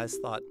Directly guys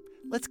thought,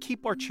 let's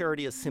keep our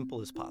charity as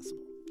simple as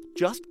possible.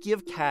 Just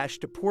give cash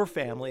to poor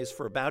families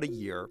for about a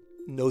year,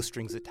 no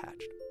strings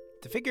attached.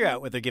 To figure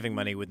out whether giving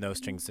money with no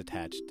strings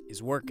attached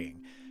is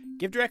working,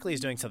 Give Directly is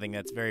doing something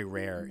that's very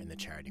rare in the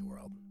charity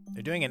world.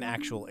 They're doing an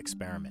actual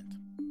experiment.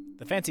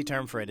 The fancy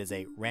term for it is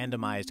a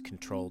randomized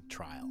controlled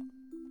trial.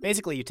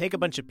 Basically, you take a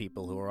bunch of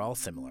people who are all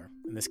similar.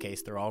 In this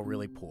case, they're all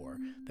really poor.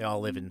 They all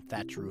live in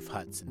thatch roof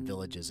huts in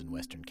villages in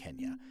Western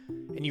Kenya.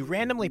 And you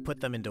randomly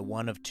put them into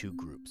one of two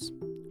groups.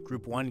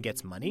 Group 1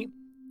 gets money,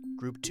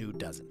 Group 2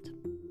 doesn't.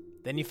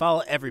 Then you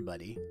follow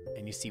everybody,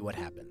 and you see what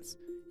happens.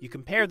 You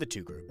compare the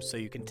two groups so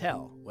you can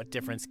tell what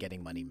difference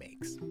getting money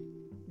makes.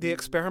 The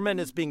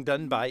experiment is being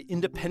done by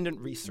independent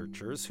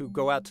researchers who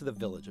go out to the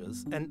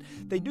villages, and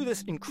they do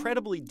this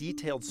incredibly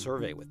detailed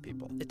survey with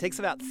people. It takes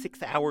about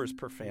 6 hours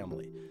per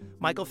family.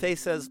 Michael Fay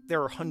says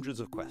there are hundreds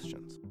of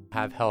questions.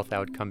 Have health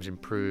outcomes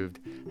improved?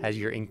 Has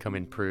your income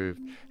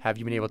improved? Have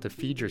you been able to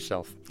feed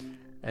yourself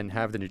and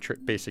have the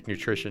basic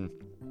nutrition?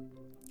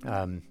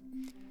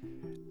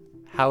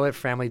 How have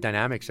family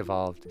dynamics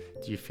evolved?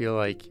 Do you feel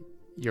like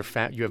you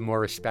have more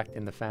respect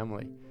in the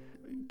family?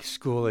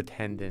 School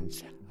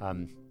attendance,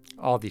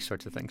 all these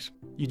sorts of things.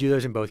 You do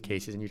those in both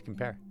cases and you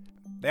compare.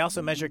 They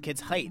also measure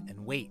kids' height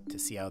and weight to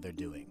see how they're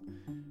doing.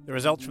 The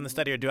results from the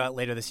study are due out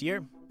later this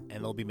year,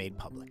 and they'll be made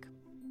public.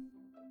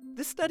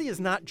 This study is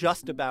not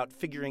just about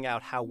figuring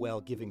out how well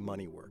giving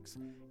money works.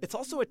 It's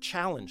also a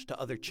challenge to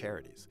other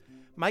charities.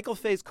 Michael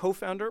Fay's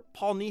co-founder,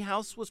 Paul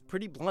Niehaus, was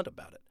pretty blunt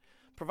about it.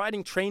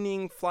 Providing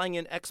training, flying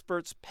in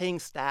experts, paying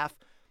staff,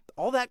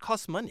 all that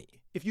costs money.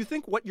 If you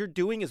think what you're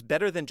doing is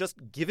better than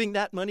just giving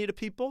that money to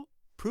people,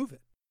 prove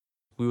it.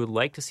 We would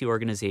like to see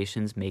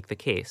organizations make the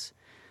case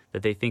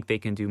that they think they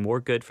can do more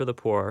good for the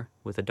poor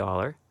with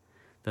 $1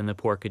 than the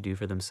poor could do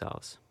for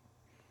themselves.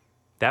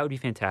 That would be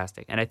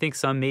fantastic. And I think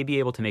some may be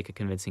able to make a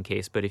convincing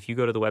case, but if you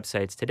go to the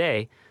websites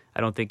today,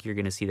 I don't think you're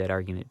going to see that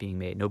argument being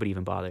made. Nobody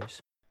even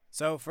bothers.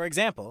 So, for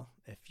example,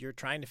 if you're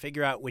trying to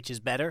figure out which is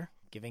better,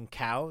 giving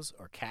cows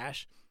or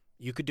cash,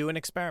 you could do an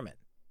experiment.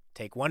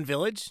 Take one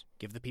village,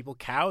 give the people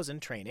cows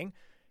and training,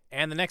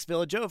 and the next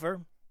village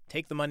over,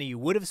 take the money you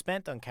would have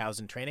spent on cows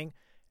and training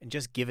and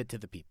just give it to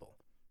the people.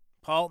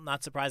 Paul,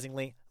 not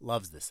surprisingly,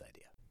 loves this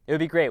idea. It would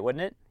be great,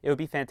 wouldn't it? It would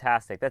be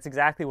fantastic. That's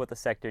exactly what the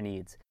sector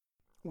needs.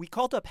 We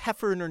called up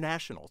Heifer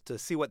International to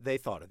see what they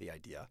thought of the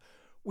idea.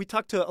 We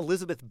talked to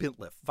Elizabeth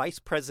Bintliff, vice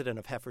president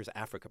of Heifer's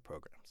Africa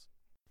programs.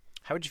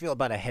 How would you feel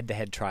about a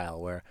head-to-head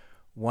trial where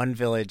one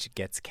village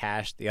gets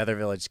cash, the other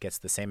village gets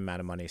the same amount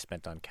of money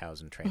spent on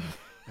cows and training,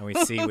 and we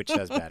see which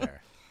does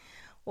better?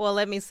 Well,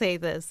 let me say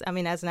this. I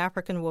mean, as an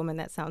African woman,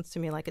 that sounds to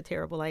me like a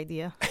terrible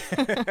idea.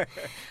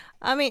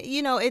 I mean,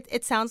 you know,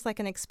 it sounds like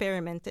an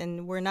experiment,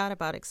 and we're not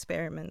about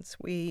experiments.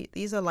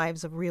 These are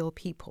lives of real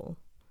people,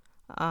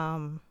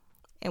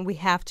 and we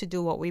have to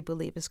do what we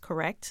believe is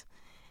correct.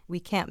 We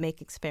can't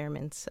make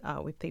experiments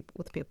with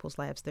people's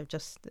lives.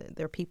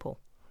 They're people.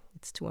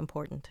 It's too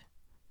important.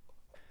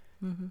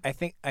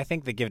 Mm-hmm. I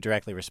think the give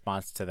directly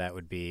response to that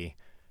would be,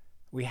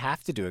 we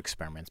have to do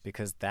experiments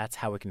because that's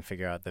how we can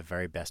figure out the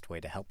very best way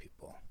to help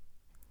people.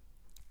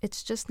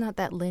 It's just not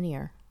that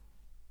linear.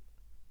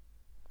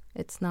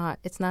 It's not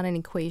an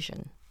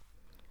equation.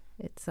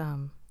 It's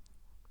an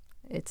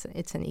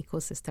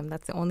ecosystem.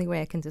 That's the only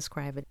way I can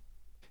describe it.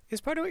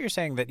 Is part of what you're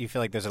saying that you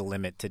feel like there's a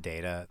limit to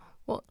data?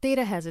 Well,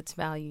 data has its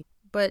value,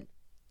 but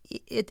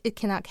it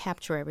cannot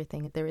capture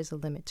everything. There is a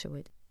limit to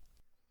it.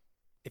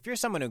 If you're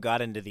someone who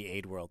got into the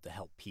aid world to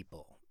help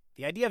people,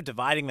 the idea of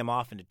dividing them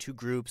off into two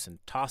groups and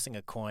tossing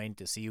a coin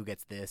to see who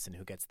gets this and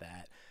who gets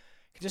that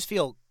can just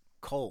feel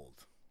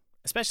cold,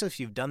 especially if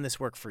you've done this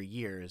work for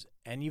years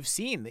and you've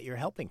seen that you're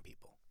helping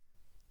people.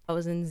 I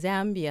was in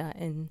Zambia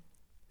in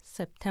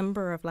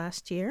September of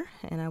last year,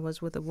 and I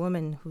was with a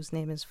woman whose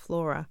name is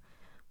Flora,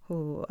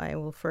 who I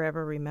will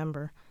forever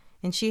remember.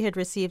 And she had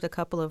received a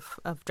couple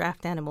of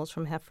draft animals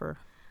from Heifer.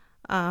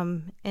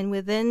 And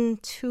within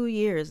 2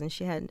 years, and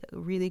she had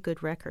really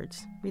good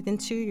records, within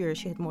 2 years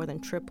she had more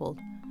than tripled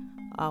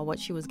what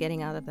she was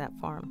getting out of that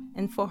farm.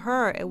 And for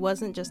her, it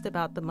wasn't just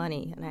about the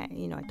money.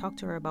 And I talked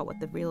to her about what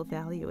the real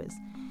value is.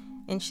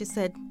 And she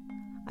said,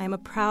 I'm a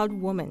proud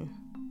woman,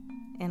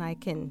 and I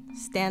can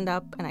stand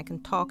up and I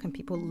can talk and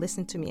people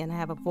listen to me and I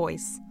have a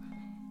voice.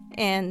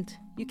 And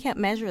you can't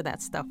measure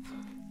that stuff.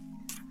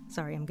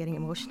 Sorry, I'm getting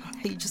emotional.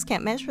 You just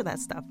can't measure that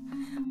stuff.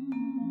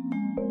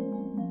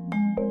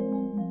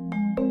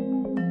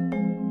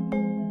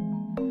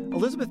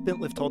 Elizabeth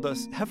Bintliff told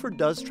us Heifer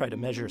does try to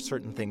measure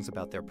certain things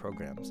about their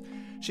programs.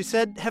 She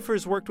said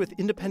Heifer's worked with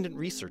independent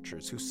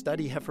researchers who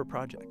study Heifer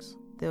projects.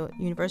 The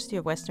University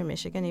of Western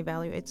Michigan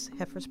evaluates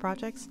Heifer's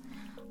projects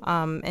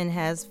and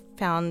has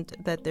found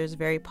that there's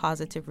very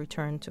positive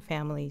return to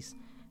families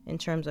in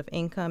terms of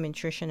income,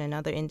 nutrition, and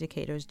other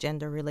indicators,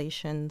 gender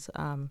relations,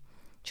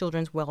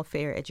 children's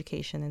welfare,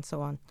 education, and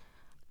so on.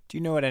 Do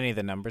you know what any of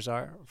the numbers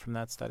are from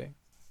that study?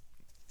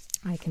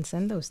 I can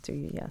send those to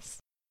you, yes.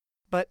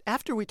 But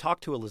after we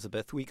talked to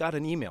Elizabeth, we got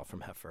an email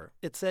from Heifer.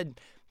 It said,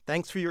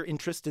 thanks for your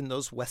interest in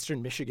those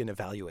Western Michigan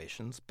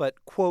evaluations,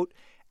 but, quote,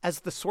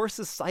 as the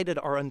sources cited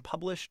are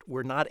unpublished,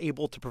 we're not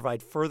able to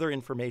provide further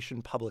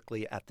information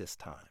publicly at this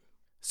time.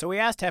 So we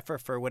asked Heifer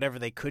for whatever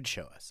they could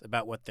show us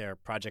about what their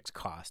projects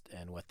cost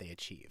and what they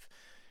achieve.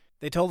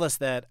 They told us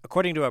that,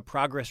 according to a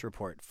progress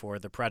report for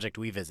the project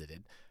we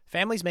visited,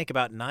 families make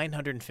about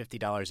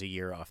 $950 a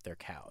year off their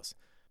cows.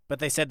 But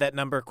they said that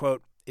number,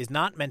 quote, is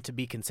not meant to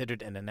be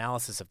considered an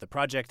analysis of the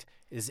project.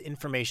 It is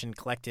information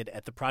collected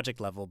at the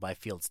project level by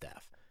field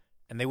staff.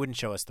 And they wouldn't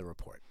show us the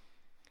report.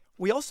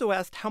 We also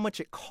asked how much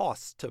it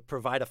costs to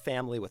provide a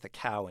family with a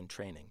cow in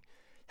training.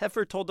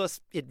 Heifer told us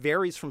it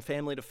varies from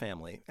family to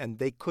family, and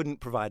they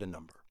couldn't provide a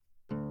number.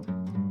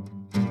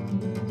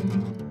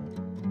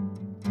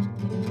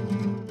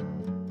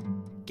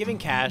 Giving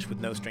cash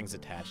with no strings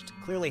attached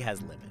clearly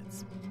has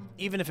limits.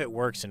 Even if it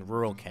works in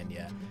rural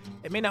Kenya,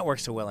 it may not work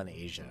so well in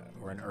Asia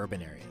or in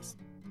urban areas.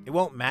 It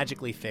won't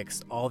magically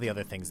fix all the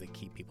other things that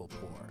keep people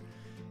poor.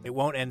 It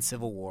won't end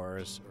civil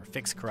wars or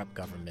fix corrupt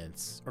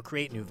governments or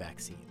create new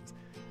vaccines.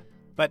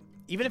 But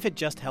even if it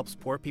just helps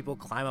poor people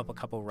climb up a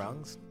couple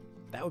rungs,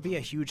 that would be a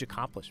huge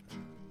accomplishment.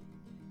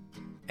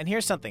 And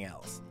here's something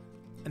else.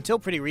 Until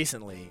pretty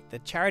recently, the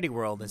charity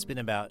world has been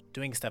about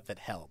doing stuff that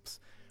helps,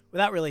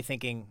 without really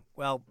thinking,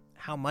 well,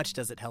 how much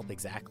does it help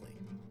exactly?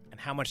 And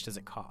how much does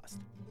it cost?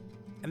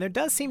 And there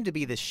does seem to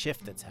be this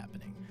shift that's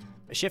happening,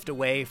 a shift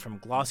away from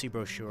glossy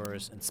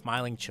brochures and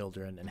smiling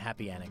children and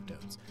happy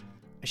anecdotes,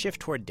 a shift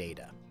toward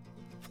data.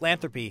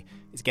 Philanthropy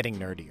is getting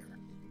nerdier.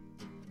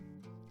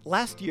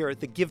 Last year,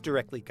 the Give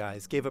Directly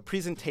guys gave a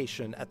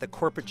presentation at the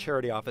corporate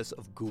charity office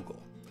of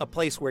Google, a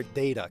place where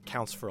data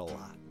counts for a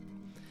lot.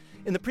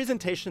 In the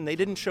presentation, they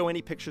didn't show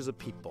any pictures of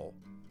people.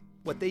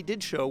 What they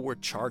did show were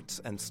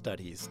charts and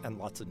studies and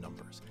lots of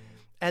numbers.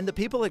 And the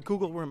people at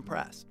Google were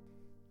impressed.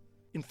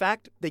 In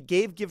fact, they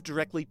gave Give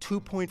Directly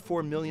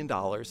 $2.4 million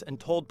and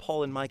told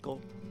Paul and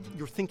Michael,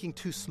 "You're thinking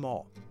too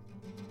small.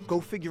 Go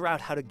figure out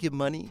how to give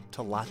money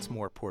to lots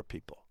more poor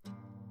people."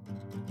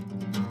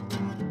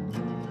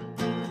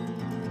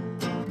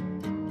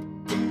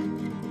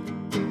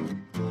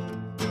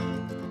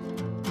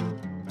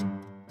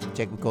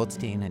 Jacob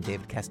Goldstein and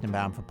David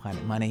Kestenbaum from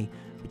Planet Money,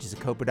 which is a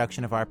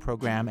co-production of our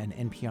program and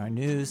NPR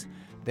News.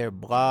 Their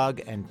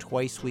blog and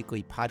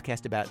twice-weekly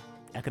podcast about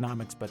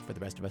economics, but for the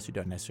rest of us who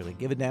don't necessarily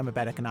give a damn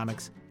about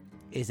economics,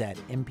 is at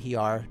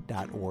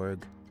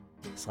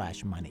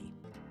npr.org/money.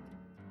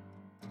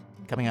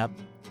 Coming up,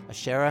 a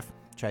sheriff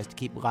tries to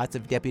keep lots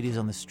of deputies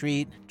on the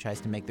street,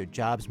 tries to make their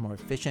jobs more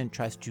efficient,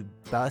 tries to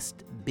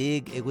bust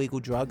big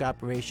illegal drug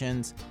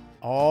operations,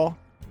 all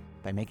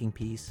by making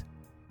peace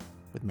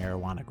with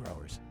marijuana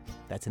growers.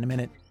 That's in a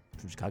minute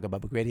from Chicago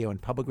Public Radio and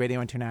Public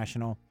Radio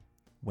International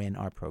when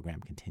our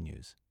program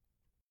continues.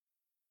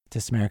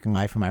 This American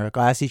Life from Ira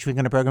Glass. Each week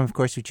on the program, of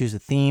course, we choose a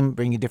theme,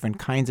 bring you different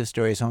kinds of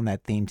stories on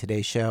that theme.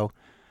 Today's show,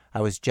 I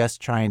was just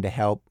trying to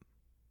help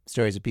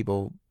stories of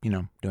people,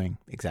 doing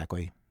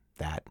exactly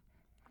that.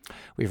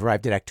 We've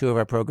arrived at Act 2 of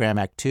our program.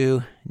 Act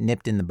 2,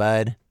 nipped in the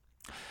bud.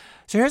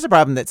 So here's a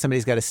problem that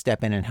somebody's got to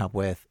step in and help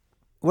with.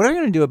 What are we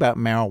going to do about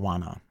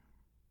marijuana?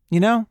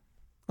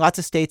 Lots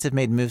of states have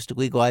made moves to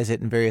legalize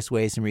it in various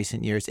ways in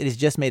recent years. It has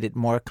just made it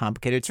more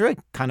complicated. It's really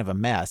kind of a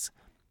mess.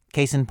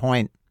 Case in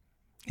point,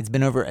 it's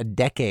been over a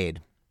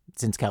decade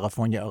since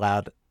California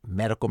allowed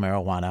medical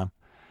marijuana,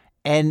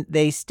 and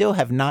they still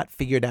have not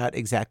figured out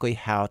exactly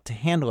how to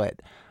handle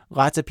it.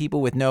 Lots of people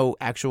with no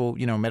actual,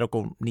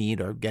 medical need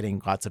are getting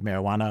lots of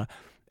marijuana.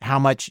 How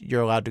much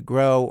you're allowed to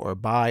grow or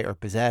buy or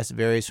possess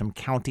varies from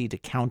county to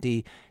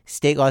county.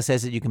 State law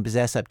says that you can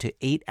possess up to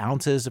 8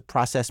 ounces of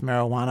processed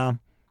marijuana,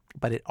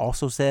 but it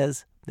also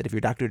says that if your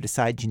doctor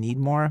decides you need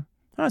more,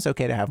 it's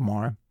okay to have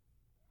more.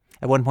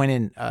 At one point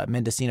in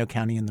Mendocino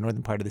County in the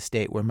northern part of the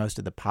state where most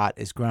of the pot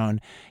is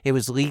grown, it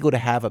was legal to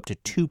have up to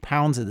 2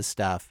 pounds of the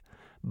stuff.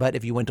 But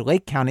if you went to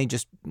Lake County,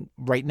 just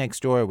right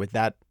next door with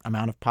that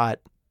amount of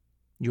pot,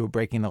 you were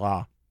breaking the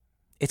law.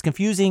 It's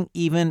confusing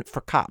even for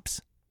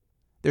cops.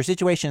 There are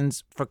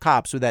situations for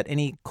cops without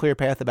any clear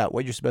path about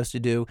what you're supposed to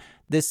do.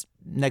 This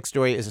next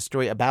story is a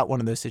story about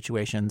one of those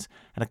situations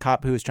and a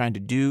cop who is trying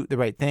to do the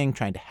right thing,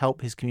 trying to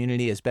help his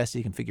community as best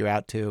he can figure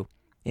out to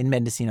in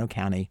Mendocino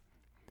County.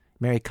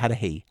 Mary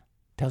Cudahy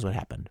tells what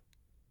happened.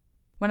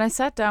 When I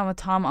sat down with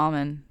Tom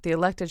Allman, the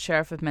elected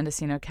sheriff of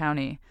Mendocino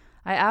County,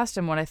 I asked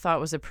him what I thought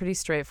was a pretty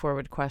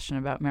straightforward question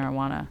about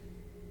marijuana.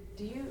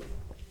 Do you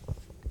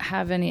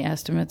have any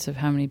estimates of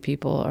how many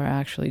people are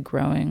actually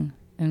growing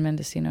in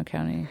Mendocino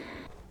County?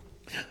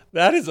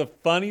 That is the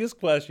funniest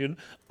question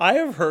I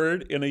have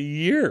heard in a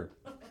year.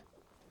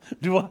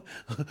 Do I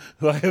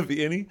have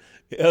any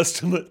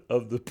estimate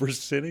of the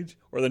percentage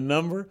or the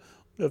number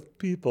of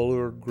people who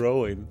are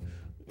growing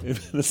in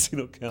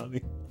Mendocino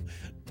County?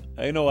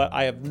 I know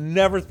I have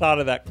never thought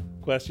of that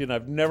question.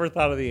 I've never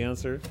thought of the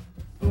answer.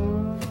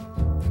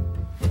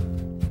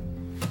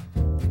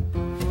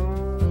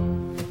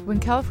 When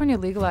California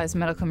legalized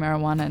medical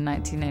marijuana in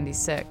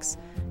 1996,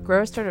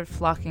 growers started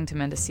flocking to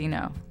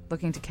Mendocino,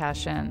 looking to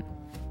cash in.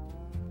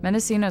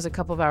 Mendocino is a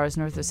couple of hours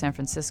north of San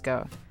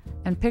Francisco,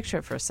 and picture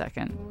it for a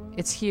second.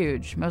 It's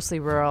huge, mostly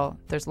rural,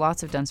 there's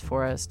lots of dense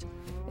forest.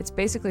 It's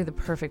basically the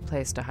perfect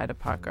place to hide a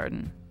pot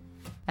garden.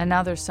 And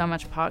now there's so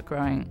much pot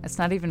growing, it's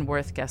not even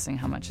worth guessing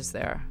how much is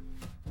there.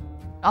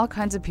 All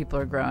kinds of people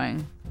are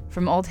growing,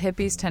 from old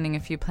hippies tending a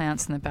few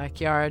plants in the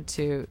backyard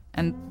to,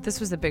 and this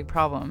was the big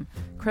problem,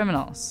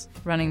 criminals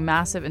running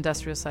massive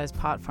industrial-sized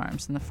pot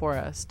farms in the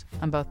forest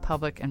on both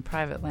public and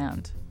private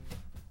land.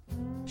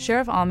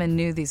 Sheriff Allman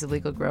knew these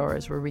illegal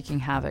growers were wreaking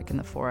havoc in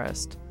the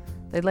forest.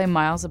 They'd lay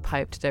miles of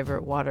pipe to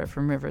divert water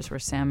from rivers where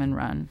salmon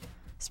run,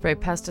 spray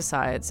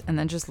pesticides, and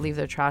then just leave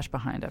their trash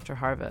behind after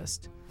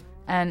harvest.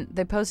 And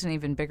they posed an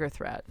even bigger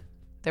threat.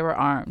 They were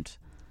armed.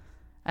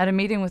 At a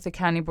meeting with the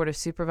County Board of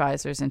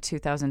Supervisors in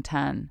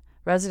 2010,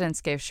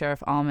 residents gave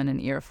Sheriff Allman an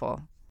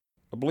earful.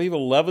 I believe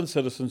 11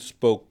 citizens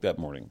spoke that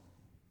morning.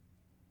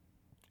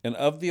 And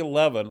of the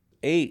 11,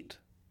 8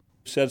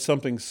 said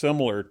something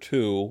similar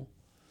to,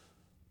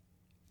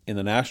 in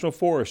the National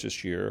Forest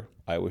this year,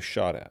 I was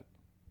shot at.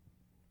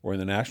 Or in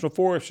the National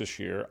Forest this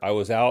year, I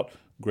was out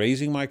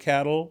grazing my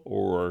cattle,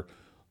 or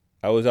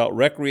I was out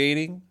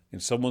recreating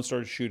and someone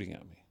started shooting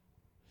at me.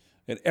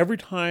 And every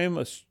time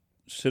a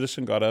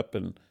citizen got up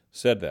and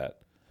said that,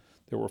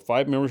 there were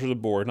 5 members of the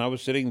board, and I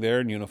was sitting there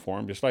in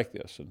uniform just like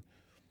this. And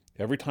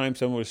every time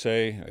someone would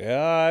say, yeah,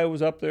 I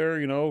was up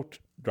there,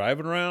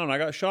 driving around, I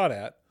got shot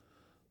at,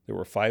 there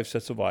were 5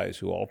 sets of eyes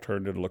who all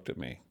turned and looked at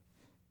me.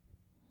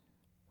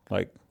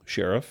 Like,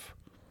 Sheriff,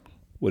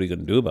 what are you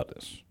going to do about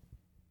this?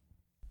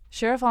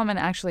 Sheriff Allman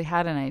actually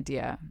had an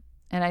idea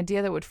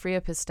that would free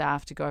up his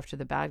staff to go after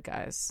the bad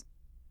guys.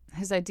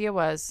 His idea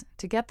was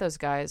to get those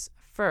guys,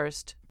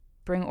 first,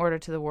 bring order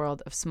to the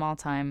world of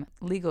small-time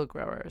legal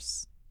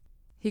growers.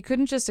 He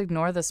couldn't just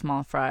ignore the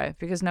small fry,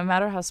 because no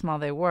matter how small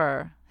they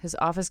were, his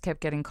office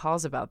kept getting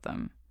calls about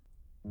them.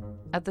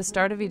 At the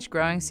start of each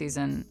growing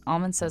season,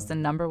 Allman says the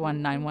number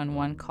 1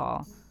 911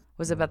 call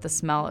was about the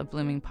smell of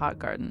blooming pot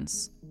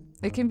gardens.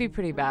 It can be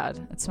pretty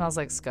bad. It smells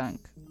like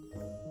skunk.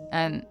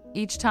 And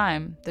each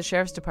time, the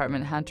sheriff's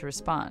department had to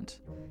respond,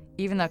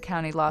 even though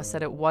county law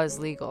said it was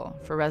legal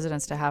for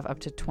residents to have up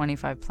to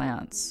 25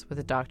 plants with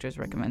a doctor's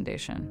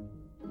recommendation.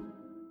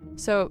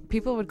 So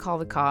people would call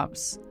the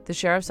cops, the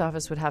sheriff's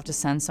office would have to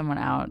send someone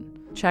out,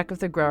 check if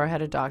the grower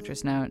had a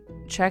doctor's note,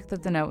 check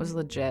that the note was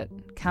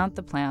legit, count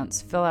the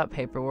plants, fill out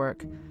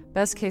paperwork.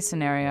 Best case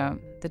scenario,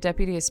 the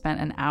deputy has spent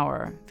an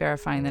hour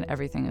verifying that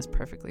everything is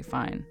perfectly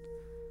fine.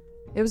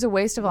 It was a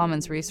waste of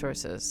Allman's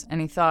resources,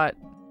 and he thought,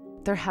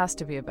 there has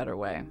to be a better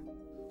way.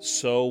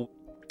 So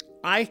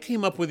I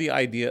came up with the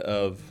idea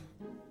of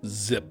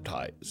zip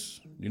ties.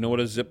 You know what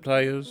a zip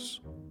tie is?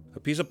 A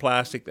piece of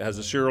plastic that has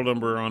a serial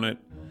number on it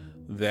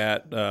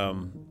that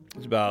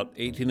is about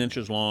 18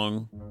 inches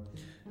long.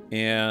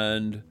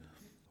 And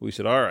we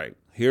said, all right,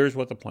 here's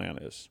what the plan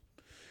is.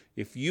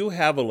 If you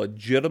have a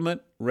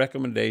legitimate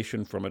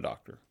recommendation from a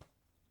doctor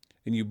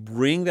and you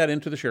bring that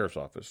into the sheriff's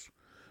office,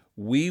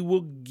 we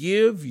will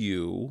give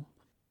you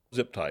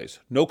zip ties,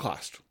 no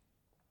cost.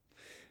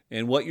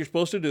 And what you're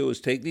supposed to do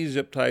is take these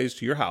zip ties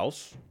to your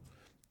house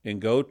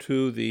and go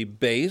to the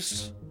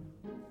base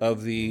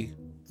of the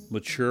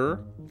mature,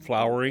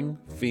 flowering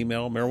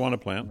female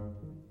marijuana plant.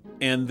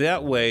 And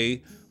that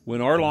way,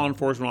 when our law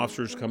enforcement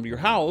officers come to your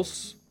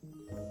house,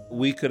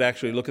 we could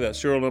actually look at that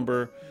serial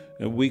number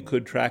and we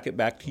could track it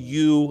back to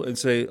you and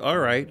say, all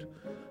right,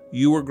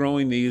 you were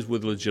growing these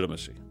with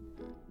legitimacy.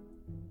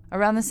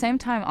 Around the same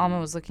time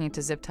Allman was looking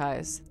into zip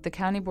ties, the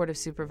County Board of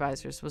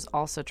Supervisors was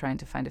also trying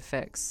to find a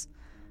fix.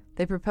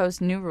 They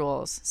proposed new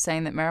rules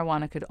saying that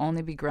marijuana could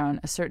only be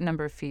grown a certain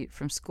number of feet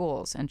from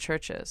schools and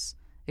churches.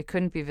 It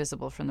couldn't be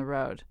visible from the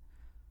road.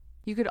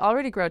 You could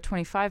already grow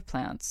 25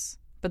 plants,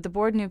 but the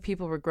board knew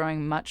people were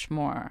growing much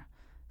more,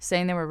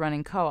 saying they were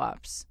running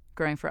co-ops,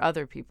 growing for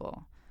other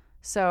people.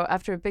 So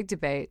after a big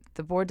debate,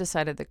 the board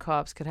decided that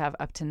co-ops could have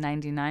up to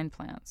 99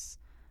 plants.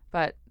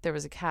 But there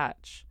was a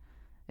catch.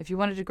 If you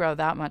wanted to grow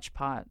that much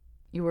pot,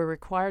 you were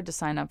required to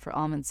sign up for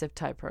Allman's zip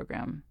tie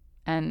program,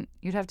 and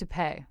you'd have to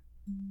pay.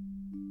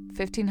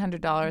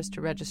 $1,500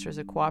 to register as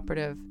a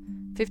cooperative,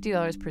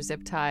 $50 per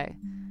zip tie.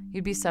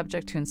 You'd be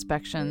subject to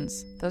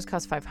inspections. Those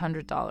cost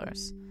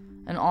 $500.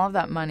 And all of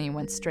that money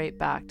went straight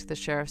back to the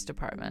sheriff's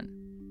department.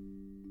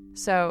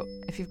 So,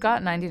 if you've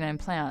got 99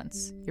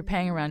 plants, you're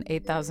paying around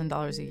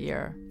 $8,000 a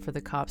year for the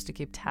cops to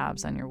keep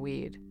tabs on your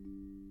weed.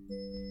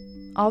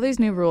 All these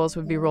new rules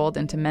would be rolled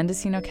into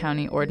Mendocino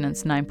County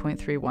Ordinance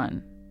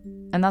 9.31,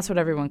 and that's what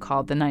everyone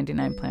called the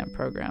 99 plant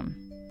program,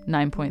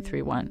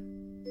 9.31.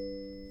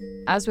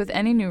 As with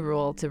any new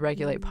rule to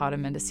regulate pot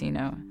in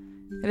Mendocino,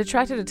 it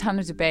attracted a ton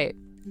of debate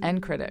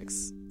and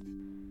critics.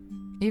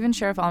 Even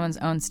Sheriff Allman's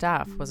own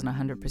staff wasn't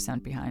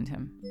 100% behind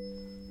him.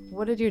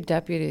 What did your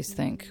deputies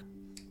think?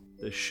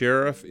 The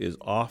sheriff is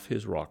off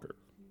his rocker.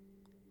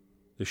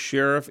 The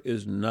sheriff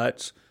is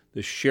nuts.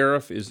 The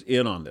sheriff is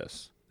in on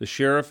this. The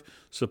sheriff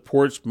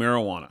supports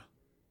marijuana.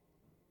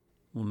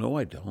 Well, no,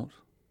 I don't.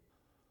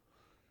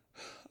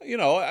 You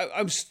know,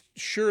 I'm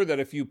sure that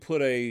if you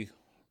put a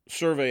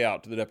survey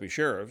out to the deputy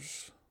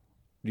sheriffs,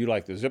 do you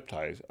like the zip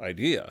ties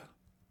idea?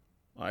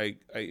 I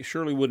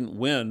surely wouldn't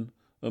win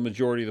a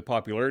majority of the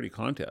popularity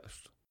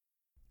contest.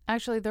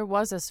 Actually, there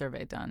was a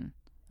survey done,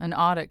 an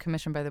audit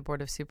commissioned by the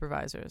Board of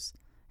Supervisors.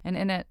 And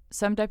in it,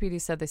 some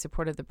deputies said they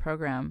supported the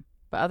program,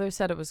 but others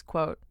said it was,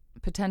 quote,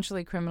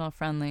 potentially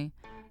criminal-friendly,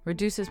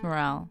 reduces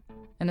morale,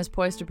 and is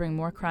poised to bring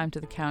more crime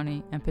to the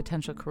county and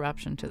potential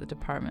corruption to the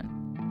department.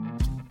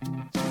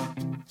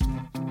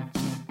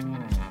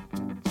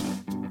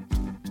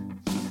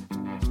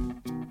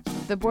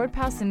 The board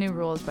passed the new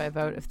rules by a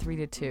vote of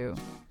 3-2,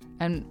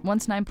 and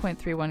once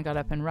 9.31 got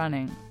up and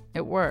running,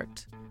 it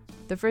worked.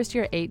 The first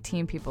year,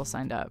 18 people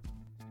signed up.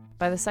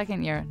 By the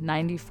second year,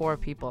 94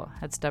 people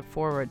had stepped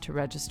forward to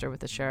register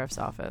with the sheriff's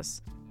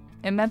office.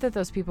 It meant that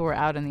those people were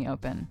out in the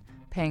open,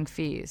 paying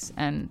fees,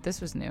 and this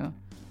was new,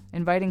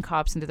 inviting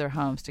cops into their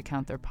homes to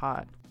count their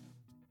pot.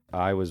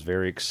 I was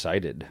very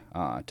excited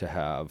to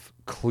have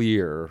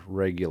clear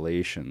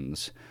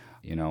regulations.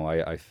 You know,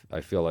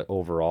 I feel like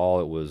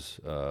overall it was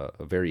a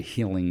very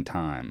healing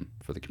time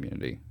for the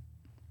community.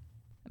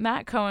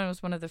 Matt Cohen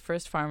was one of the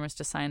first farmers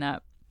to sign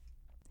up.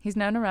 He's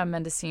known around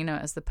Mendocino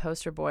as the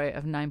poster boy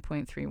of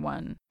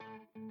 9.31.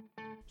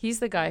 He's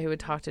the guy who would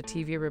talk to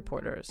TV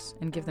reporters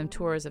and give them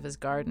tours of his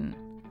garden.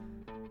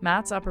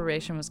 Matt's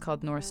operation was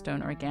called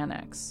Northstone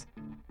Organics.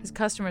 His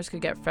customers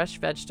could get fresh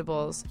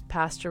vegetables,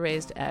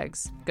 pasture-raised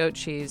eggs, goat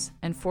cheese,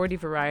 and 40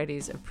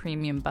 varieties of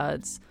premium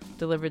buds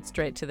delivered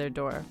straight to their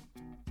door.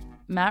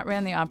 Matt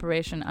ran the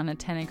operation on a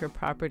 10-acre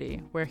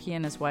property where he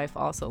and his wife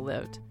also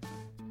lived.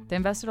 They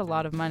invested a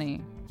lot of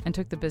money and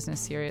took the business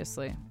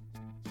seriously.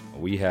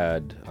 We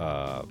had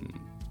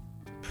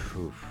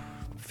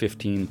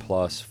 15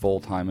 plus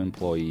full-time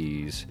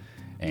employees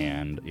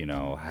and,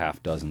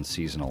 half dozen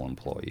seasonal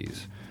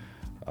employees.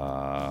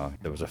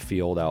 There was a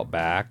field out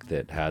back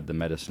that had the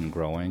medicine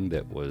growing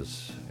that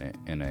was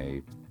in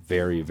a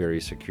very, very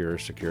secure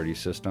security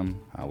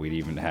system. We'd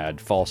even had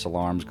false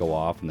alarms go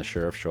off and the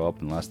sheriff show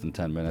up in less than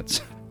 10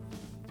 minutes.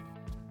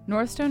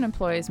 Northstone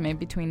employees made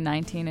between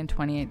 $19 and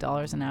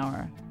 $28 an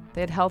hour.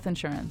 They had health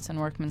insurance and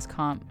workman's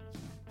comp.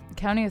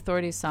 County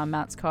authorities saw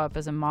Matt's co-op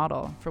as a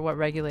model for what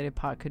regulated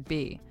pot could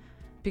be.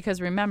 Because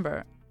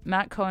remember,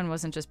 Matt Cohen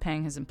wasn't just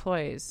paying his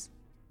employees,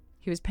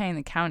 he was paying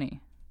the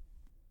county.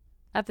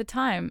 At the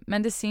time,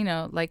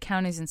 Mendocino, like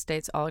counties and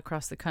states all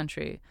across the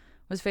country,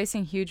 was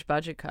facing huge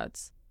budget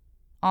cuts.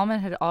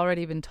 Allman had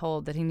already been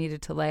told that he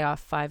needed to lay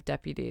off 5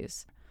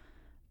 deputies.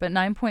 But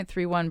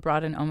 9.31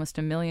 brought in almost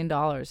 $1 million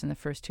in the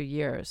first 2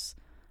 years,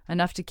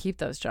 enough to keep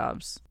those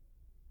jobs.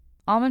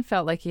 Allman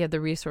felt like he had the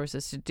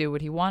resources to do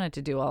what he wanted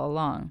to do all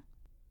along,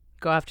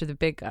 go after the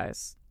big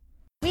guys.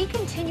 We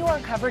continue our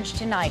coverage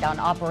tonight on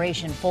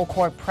Operation Full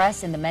Court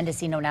Press in the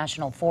Mendocino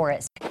National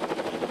Forest.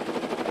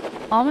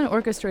 Allman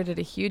orchestrated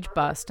a huge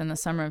bust in the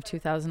summer of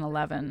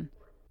 2011.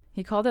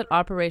 He called it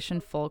Operation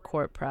Full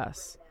Court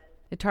Press.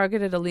 It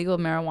targeted illegal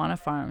marijuana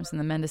farms in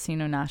the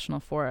Mendocino National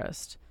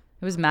Forest.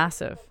 It was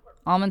massive.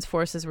 Allman's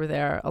forces were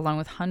there, along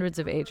with hundreds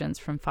of agents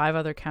from 5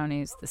 other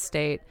counties, the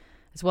state,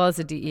 as well as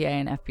the DEA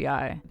and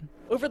FBI.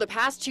 Over the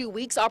past 2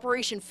 weeks,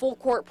 Operation Full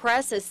Court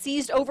Press has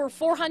seized over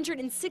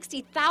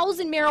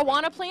 460,000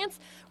 marijuana plants,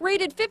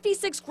 raided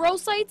 56 grow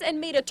sites,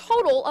 and made a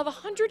total of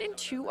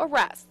 102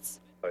 arrests.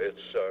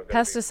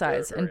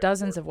 Pesticides and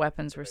dozens of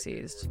weapons were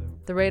seized.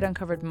 The raid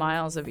uncovered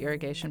miles of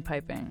irrigation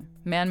piping,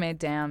 man-made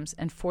dams,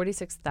 and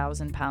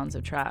 46,000 pounds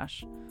of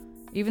trash.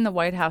 Even the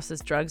White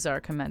House's drug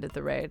czar commended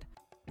the raid.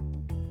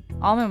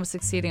 Allman was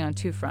succeeding on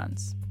 2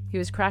 fronts. He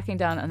was cracking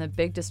down on the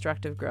big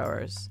destructive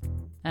growers,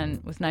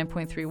 and with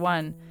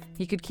 9.31,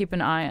 he could keep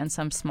an eye on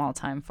some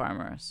small-time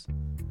farmers.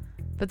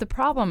 But the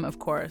problem, of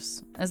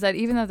course, is that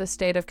even though the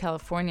state of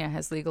California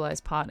has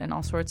legalized pot in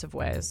all sorts of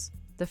ways,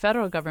 the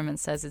federal government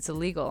says it's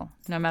illegal,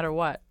 no matter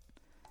what.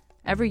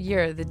 Every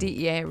year, the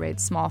DEA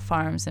raids small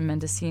farms in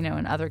Mendocino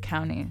and other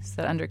counties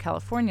that, under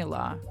California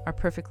law, are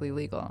perfectly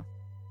legal.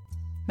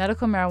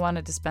 Medical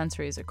marijuana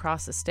dispensaries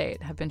across the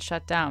state have been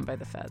shut down by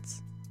the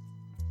feds.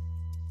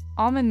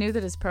 Allman knew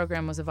that his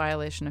program was a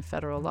violation of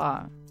federal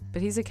law,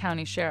 but he's a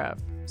county sheriff,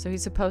 so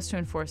he's supposed to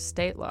enforce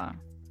state law.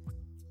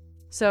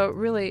 So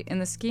really, in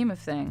the scheme of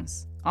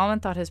things, Allman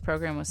thought his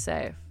program was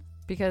safe,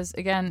 because,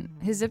 again,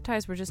 his zip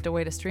ties were just a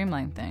way to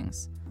streamline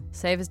things,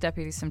 save his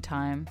deputies some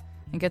time,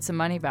 and get some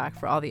money back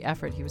for all the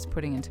effort he was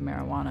putting into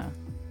marijuana.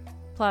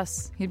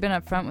 Plus, he'd been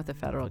up front with the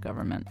federal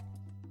government.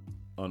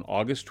 On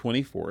August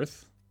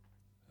 24th,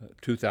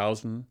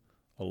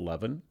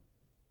 2011,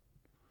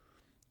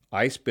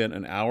 I spent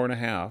an hour and a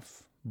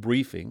half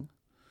briefing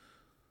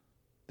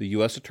the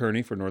U.S.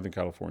 Attorney for Northern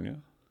California,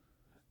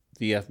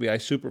 the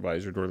FBI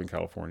Supervisor of Northern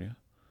California,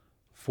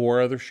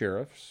 4 other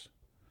sheriffs,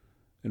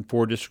 and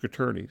 4 district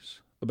attorneys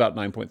about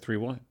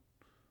 9.31.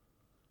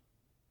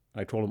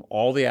 I told them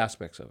all the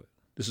aspects of it.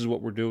 This is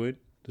what we're doing.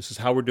 This is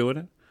how we're doing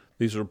it.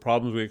 These are the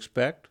problems we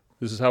expect.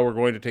 This is how we're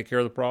going to take care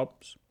of the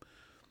problems.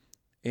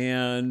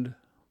 And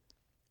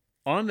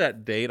on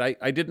that date,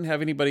 I didn't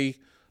have anybody,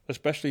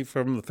 especially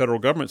from the federal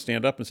government,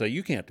 stand up and say,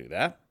 you can't do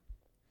that.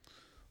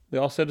 They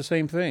all said the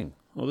same thing.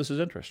 Well, this is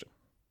interesting.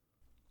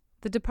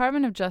 The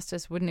Department of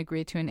Justice wouldn't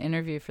agree to an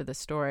interview for the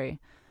story,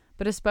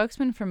 but a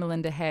spokesman for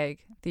Melinda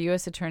Haig, the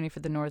U.S. Attorney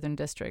for the Northern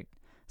District,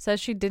 says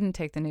she didn't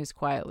take the news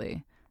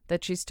quietly,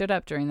 that she stood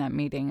up during that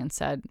meeting and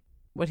said,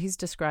 what he's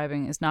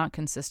describing is not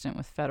consistent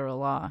with federal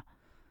law.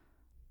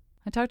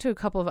 I talked to a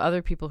couple of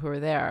other people who were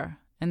there,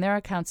 and their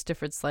accounts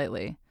differed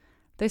slightly.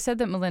 They said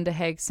that Melinda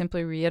Haig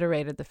simply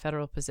reiterated the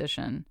federal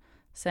position,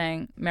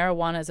 saying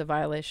marijuana is a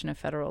violation of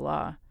federal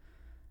law.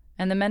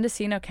 And the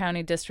Mendocino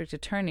County District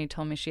Attorney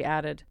told me she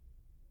added,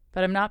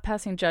 but I'm not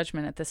passing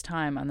judgment at this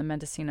time on the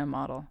Mendocino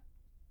model.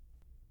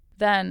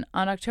 Then,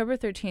 on October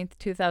 13th,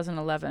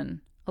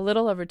 2011, a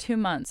little over 2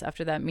 months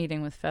after that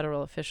meeting with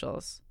federal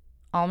officials,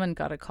 Allman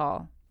got a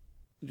call.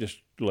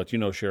 Just to let you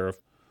know, Sheriff,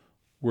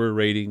 we're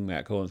raiding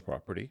Matt Cohen's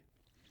property.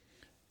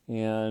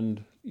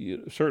 And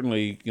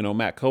certainly,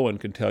 Matt Cohen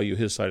can tell you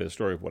his side of the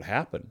story of what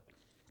happened.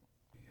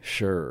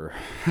 Sure.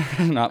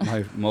 Not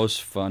my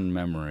most fun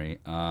memory.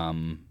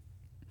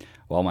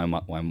 Well,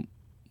 my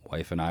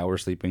wife and I were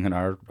sleeping in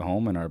our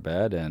home in our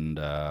bed, and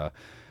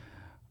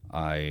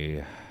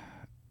I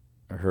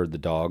heard the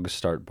dogs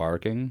start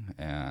barking,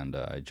 and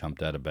I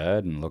jumped out of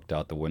bed and looked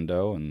out the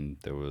window, and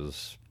there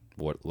was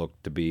what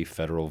looked to be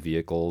federal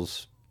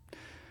vehicles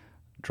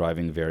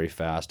driving very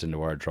fast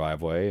into our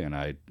driveway. And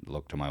I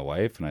looked to my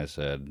wife and I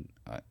said,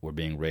 we're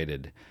being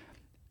raided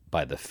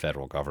by the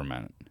federal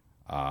government.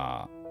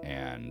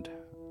 And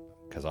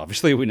because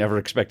obviously we never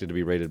expected to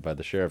be raided by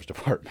the sheriff's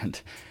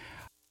department.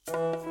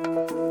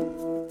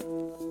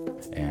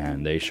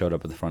 And they showed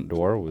up at the front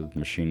door with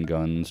machine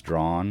guns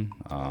drawn.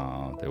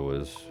 There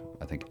was,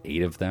 I think,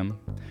 8 of them.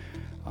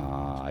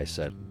 I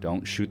said,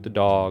 don't shoot the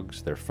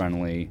dogs, they're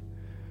friendly,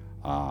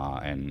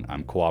 and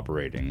I'm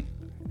cooperating.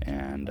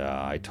 And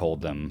I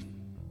told them,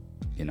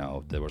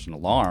 there was an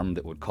alarm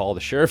that would call the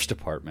sheriff's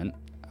department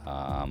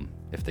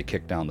if they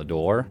kicked down the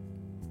door.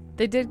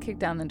 They did kick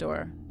down the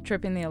door,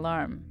 tripping the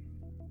alarm.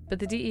 But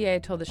the DEA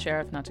told the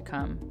sheriff not to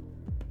come.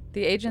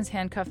 The agents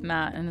handcuffed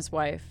Matt and his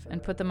wife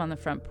and put them on the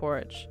front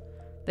porch.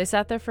 They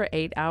sat there for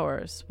 8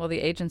 hours while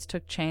the agents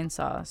took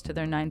chainsaws to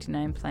their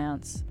 99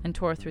 plants and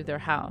tore through their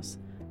house.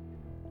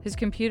 His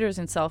computers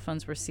and cell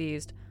phones were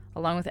seized,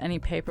 along with any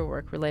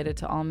paperwork related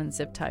to Allman's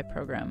zip tie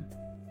program.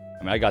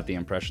 I mean, I got the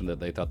impression that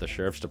they thought the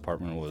sheriff's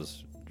department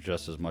was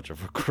just as much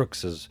of a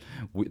crooks as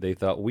they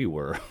thought we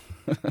were.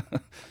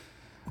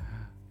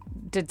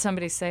 Did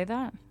somebody say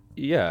that?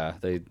 Yeah,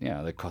 they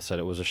said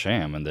it was a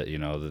sham, and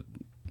that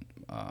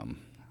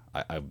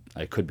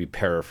I could be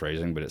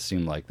paraphrasing, but it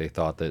seemed like they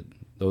thought that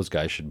those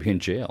guys should be in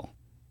jail.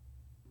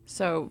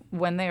 So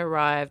when they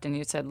arrived and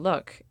you said,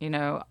 look,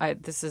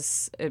 this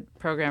is a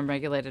program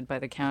regulated by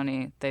the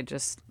county,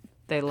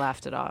 they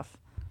laughed it off.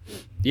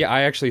 Yeah,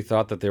 I actually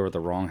thought that they were at the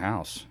wrong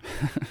house.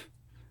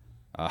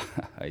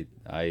 I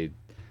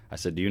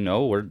said, do you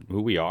know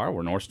who we are?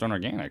 We're Northstone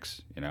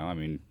Organics.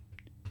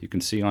 You can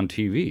see on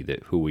TV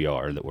that who we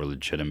are, that we're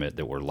legitimate,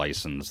 that we're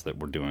licensed, that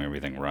we're doing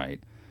everything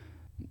right.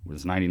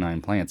 There's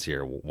 99 plants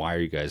here. Why are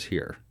you guys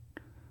here?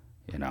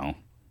 And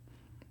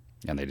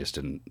they just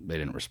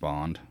didn't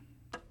respond.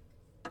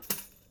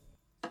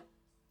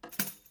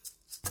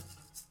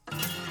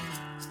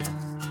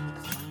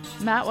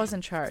 Matt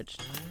wasn't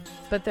charged,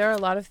 but there are a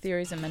lot of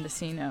theories in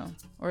Mendocino,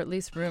 or at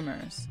least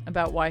rumors,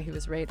 about why he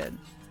was raided.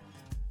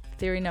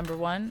 Theory number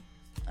 1,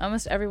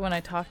 almost everyone I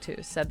talked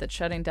to said that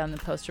shutting down the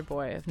poster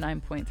boy of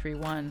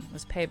 9.31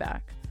 was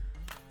payback.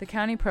 The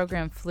county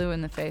program flew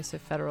in the face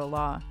of federal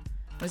law,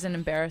 was an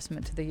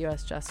embarrassment to the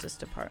U.S. Justice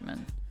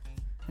Department,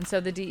 and so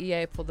the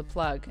DEA pulled the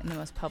plug in the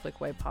most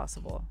public way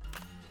possible.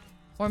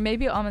 Or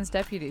maybe Allman's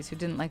deputies who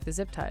didn't like the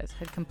zip ties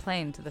had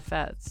complained to the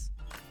feds.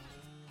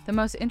 The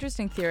most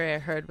interesting theory I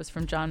heard was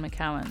from John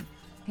McCowan.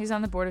 He's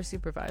on the Board of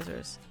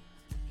Supervisors.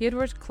 He had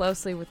worked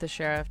closely with the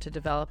sheriff to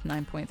develop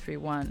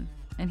 9.31,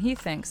 and he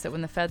thinks that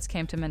when the feds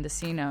came to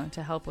Mendocino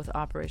to help with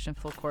Operation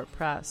Full Court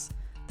Press,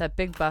 that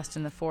big bust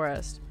in the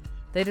forest,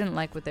 they didn't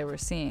like what they were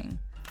seeing.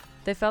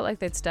 They felt like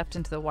they'd stepped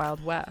into the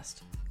Wild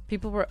West.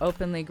 People were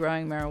openly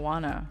growing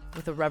marijuana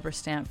with a rubber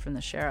stamp from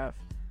the sheriff.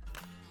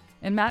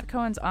 In Matt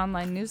Cohen's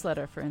online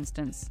newsletter, for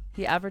instance,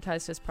 he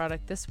advertised his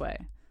product this way: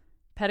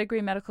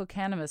 pedigree medical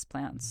cannabis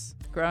plants,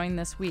 growing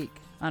this week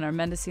on our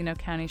Mendocino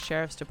County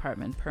Sheriff's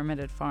Department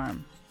permitted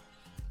farm.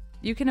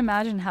 You can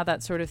imagine how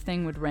that sort of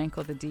thing would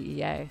rankle the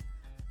DEA.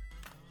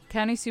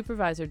 County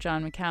Supervisor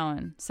John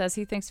McCowan says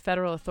he thinks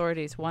federal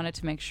authorities wanted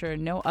to make sure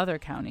no other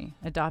county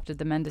adopted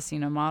the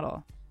Mendocino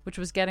model, which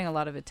was getting a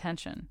lot of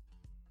attention.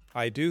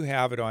 I do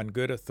have it on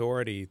good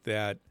authority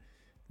that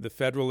the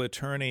federal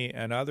attorney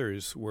and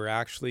others were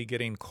actually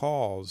getting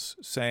calls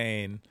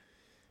saying,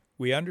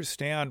 we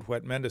understand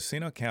what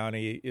Mendocino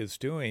County is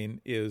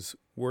doing is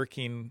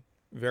working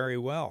very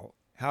well.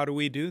 How do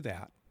we do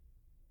that?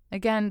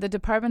 Again, the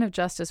Department of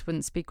Justice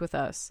wouldn't speak with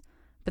us,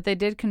 but they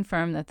did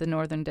confirm that the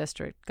Northern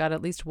District got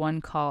at least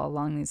one call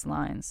along these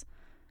lines,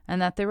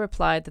 and that they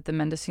replied that the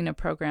Mendocino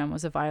program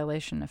was a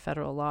violation of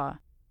federal law.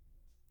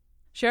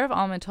 Sheriff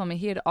Allman told me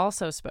he had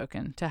also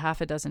spoken to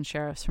 6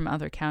 sheriffs from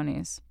other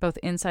counties, both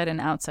inside and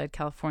outside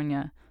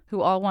California,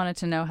 who all wanted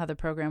to know how the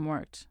program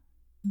worked.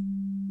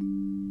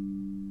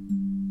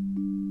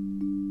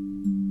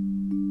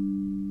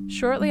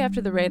 Shortly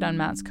after the raid on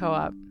Matt's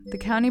co-op, the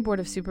County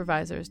Board of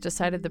Supervisors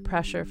decided the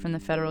pressure from the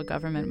federal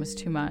government was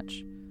too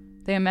much.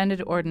 They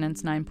amended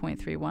Ordinance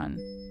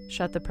 9.31,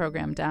 shut the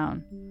program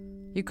down.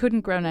 You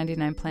couldn't grow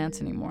 99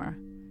 plants anymore.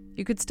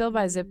 You could still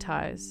buy zip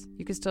ties.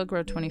 You could still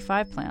grow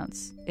 25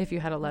 plants if you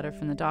had a letter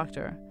from the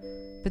doctor.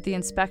 But the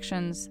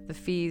inspections, the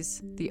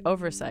fees, the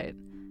oversight,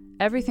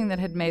 everything that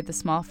had made the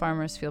small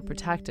farmers feel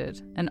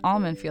protected and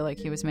Allman feel like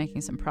he was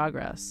making some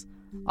progress,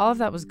 all of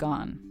that was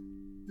gone.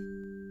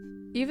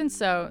 Even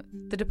so,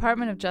 the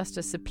Department of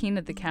Justice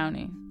subpoenaed the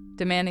county,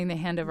 demanding they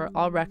hand over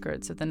all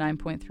records of the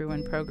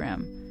 9.31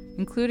 program,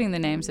 including the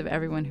names of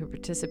everyone who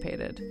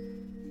participated.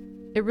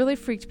 It really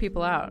freaked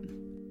people out.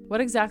 What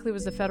exactly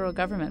was the federal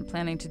government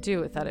planning to do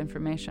with that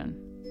information?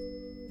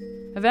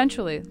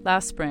 Eventually,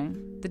 last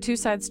spring, the two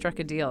sides struck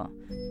a deal.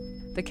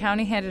 the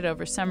county handed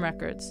over some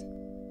records,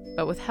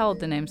 but withheld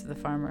the names of the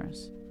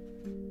farmers.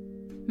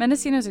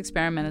 Mendocino's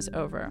experiment is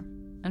over,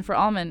 and for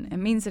Allman, it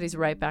means that he's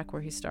right back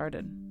where he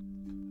started.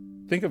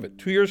 Think of it,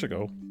 2 years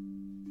ago,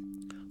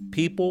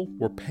 people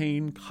were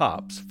paying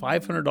cops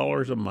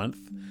 $500 a month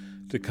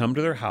to come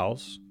to their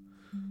house,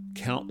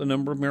 count the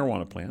number of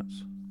marijuana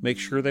plants, make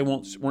sure they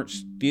weren't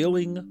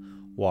stealing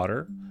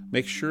water,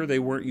 make sure they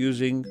weren't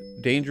using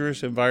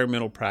dangerous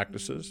environmental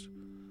practices,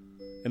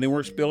 and they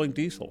weren't spilling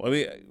diesel. I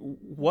mean,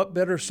 what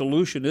better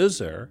solution is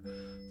there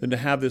than to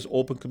have this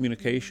open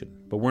communication?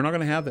 But we're not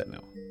going to have that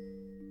now.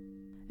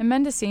 In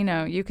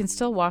Mendocino, you can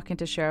still walk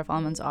into Sheriff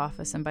Allman's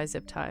office and buy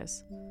zip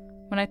ties.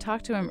 When I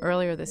talked to him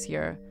earlier this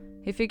year,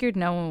 he figured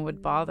no one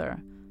would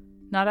bother,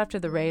 not after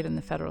the raid and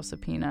the federal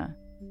subpoena.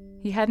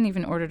 He hadn't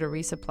even ordered a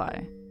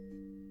resupply.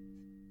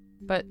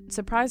 But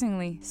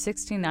surprisingly,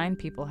 69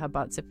 people have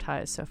bought zip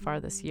ties so far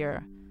this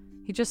year.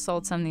 He just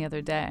sold some the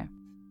other day.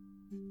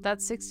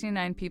 That's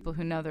 69 people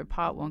who know their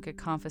pot won't get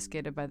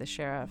confiscated by the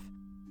sheriff.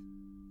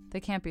 They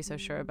can't be so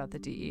sure about the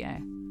DEA.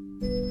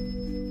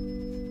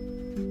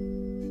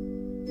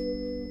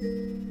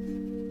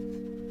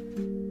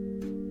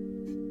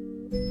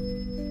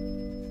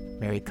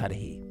 Mary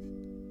Cudahy.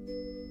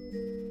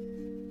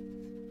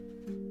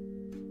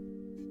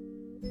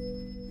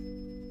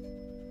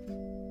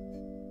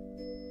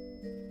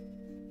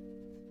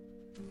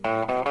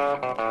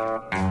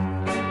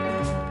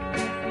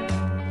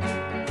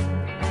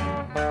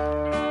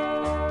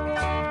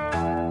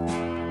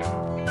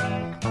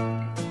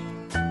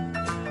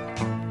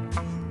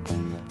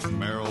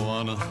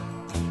 Marijuana,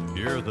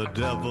 you're the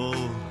devil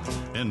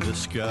in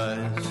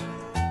disguise.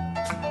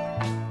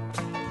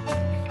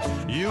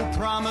 You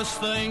promise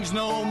things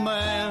no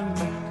man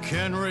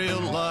can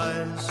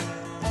realize.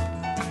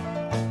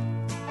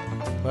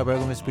 Our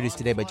program was produced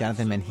today by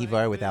Jonathan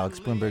Menjivar with Alex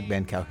Bloomberg,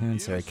 Ben Calhoun,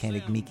 Sarah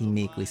Koenig, Miki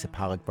Meek, Lisa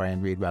Pollack,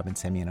 Brian Reed, Robin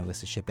Semyon,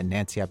 Alyssa Shipp, and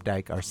Nancy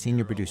Updike. Our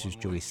senior producers,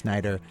 Julie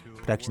Snyder.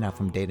 Production out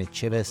from Dana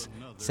Chivas.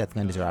 Seth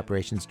Lind is our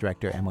operations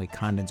director. Emily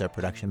Condon's our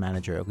production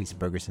manager. Elisa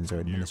Bergerson's our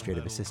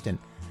administrative assistant.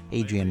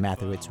 Adrian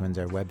Mathewitz runs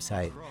our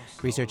website.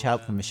 Research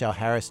help from Michelle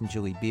Harris and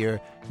Julie Beer.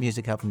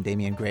 Music help from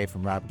Damian Gray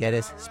from Rob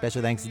Geddes.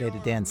 Special thanks today to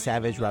Dan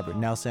Savage, Robert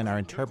Nelson, our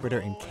interpreter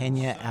in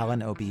Kenya,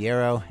 Alan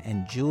Obiero,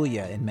 and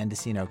Julia in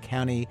Mendocino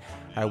County.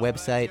 Our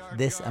website,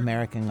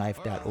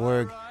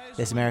 thisamericanlife.org.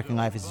 This American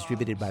Life is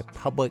distributed by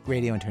Public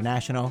Radio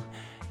International.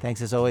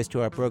 Thanks as always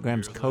to our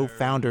program's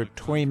co-founder,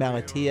 Tori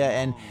Malatia,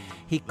 and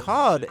he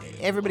called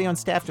everybody on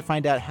staff to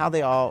find out how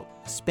they all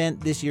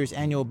spent this year's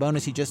annual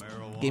bonus. He just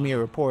gave me a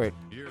report.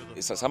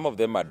 So some of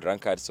them are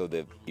drunkards, so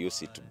they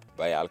use it to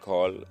buy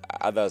alcohol.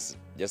 Others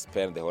just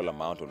spend the whole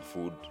amount on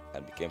food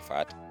and became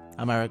fat.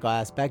 I'm Ira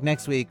Glass, back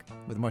next week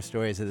with more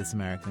stories of This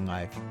American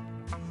Life.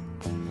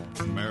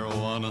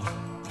 Marijuana,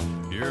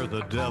 you're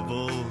the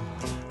devil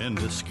in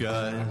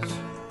disguise.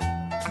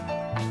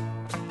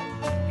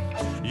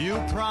 You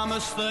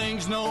promise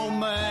things no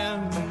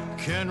man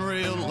can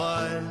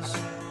realize.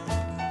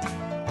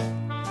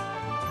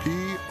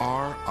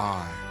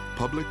 PRI,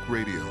 Public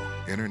Radio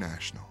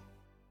International.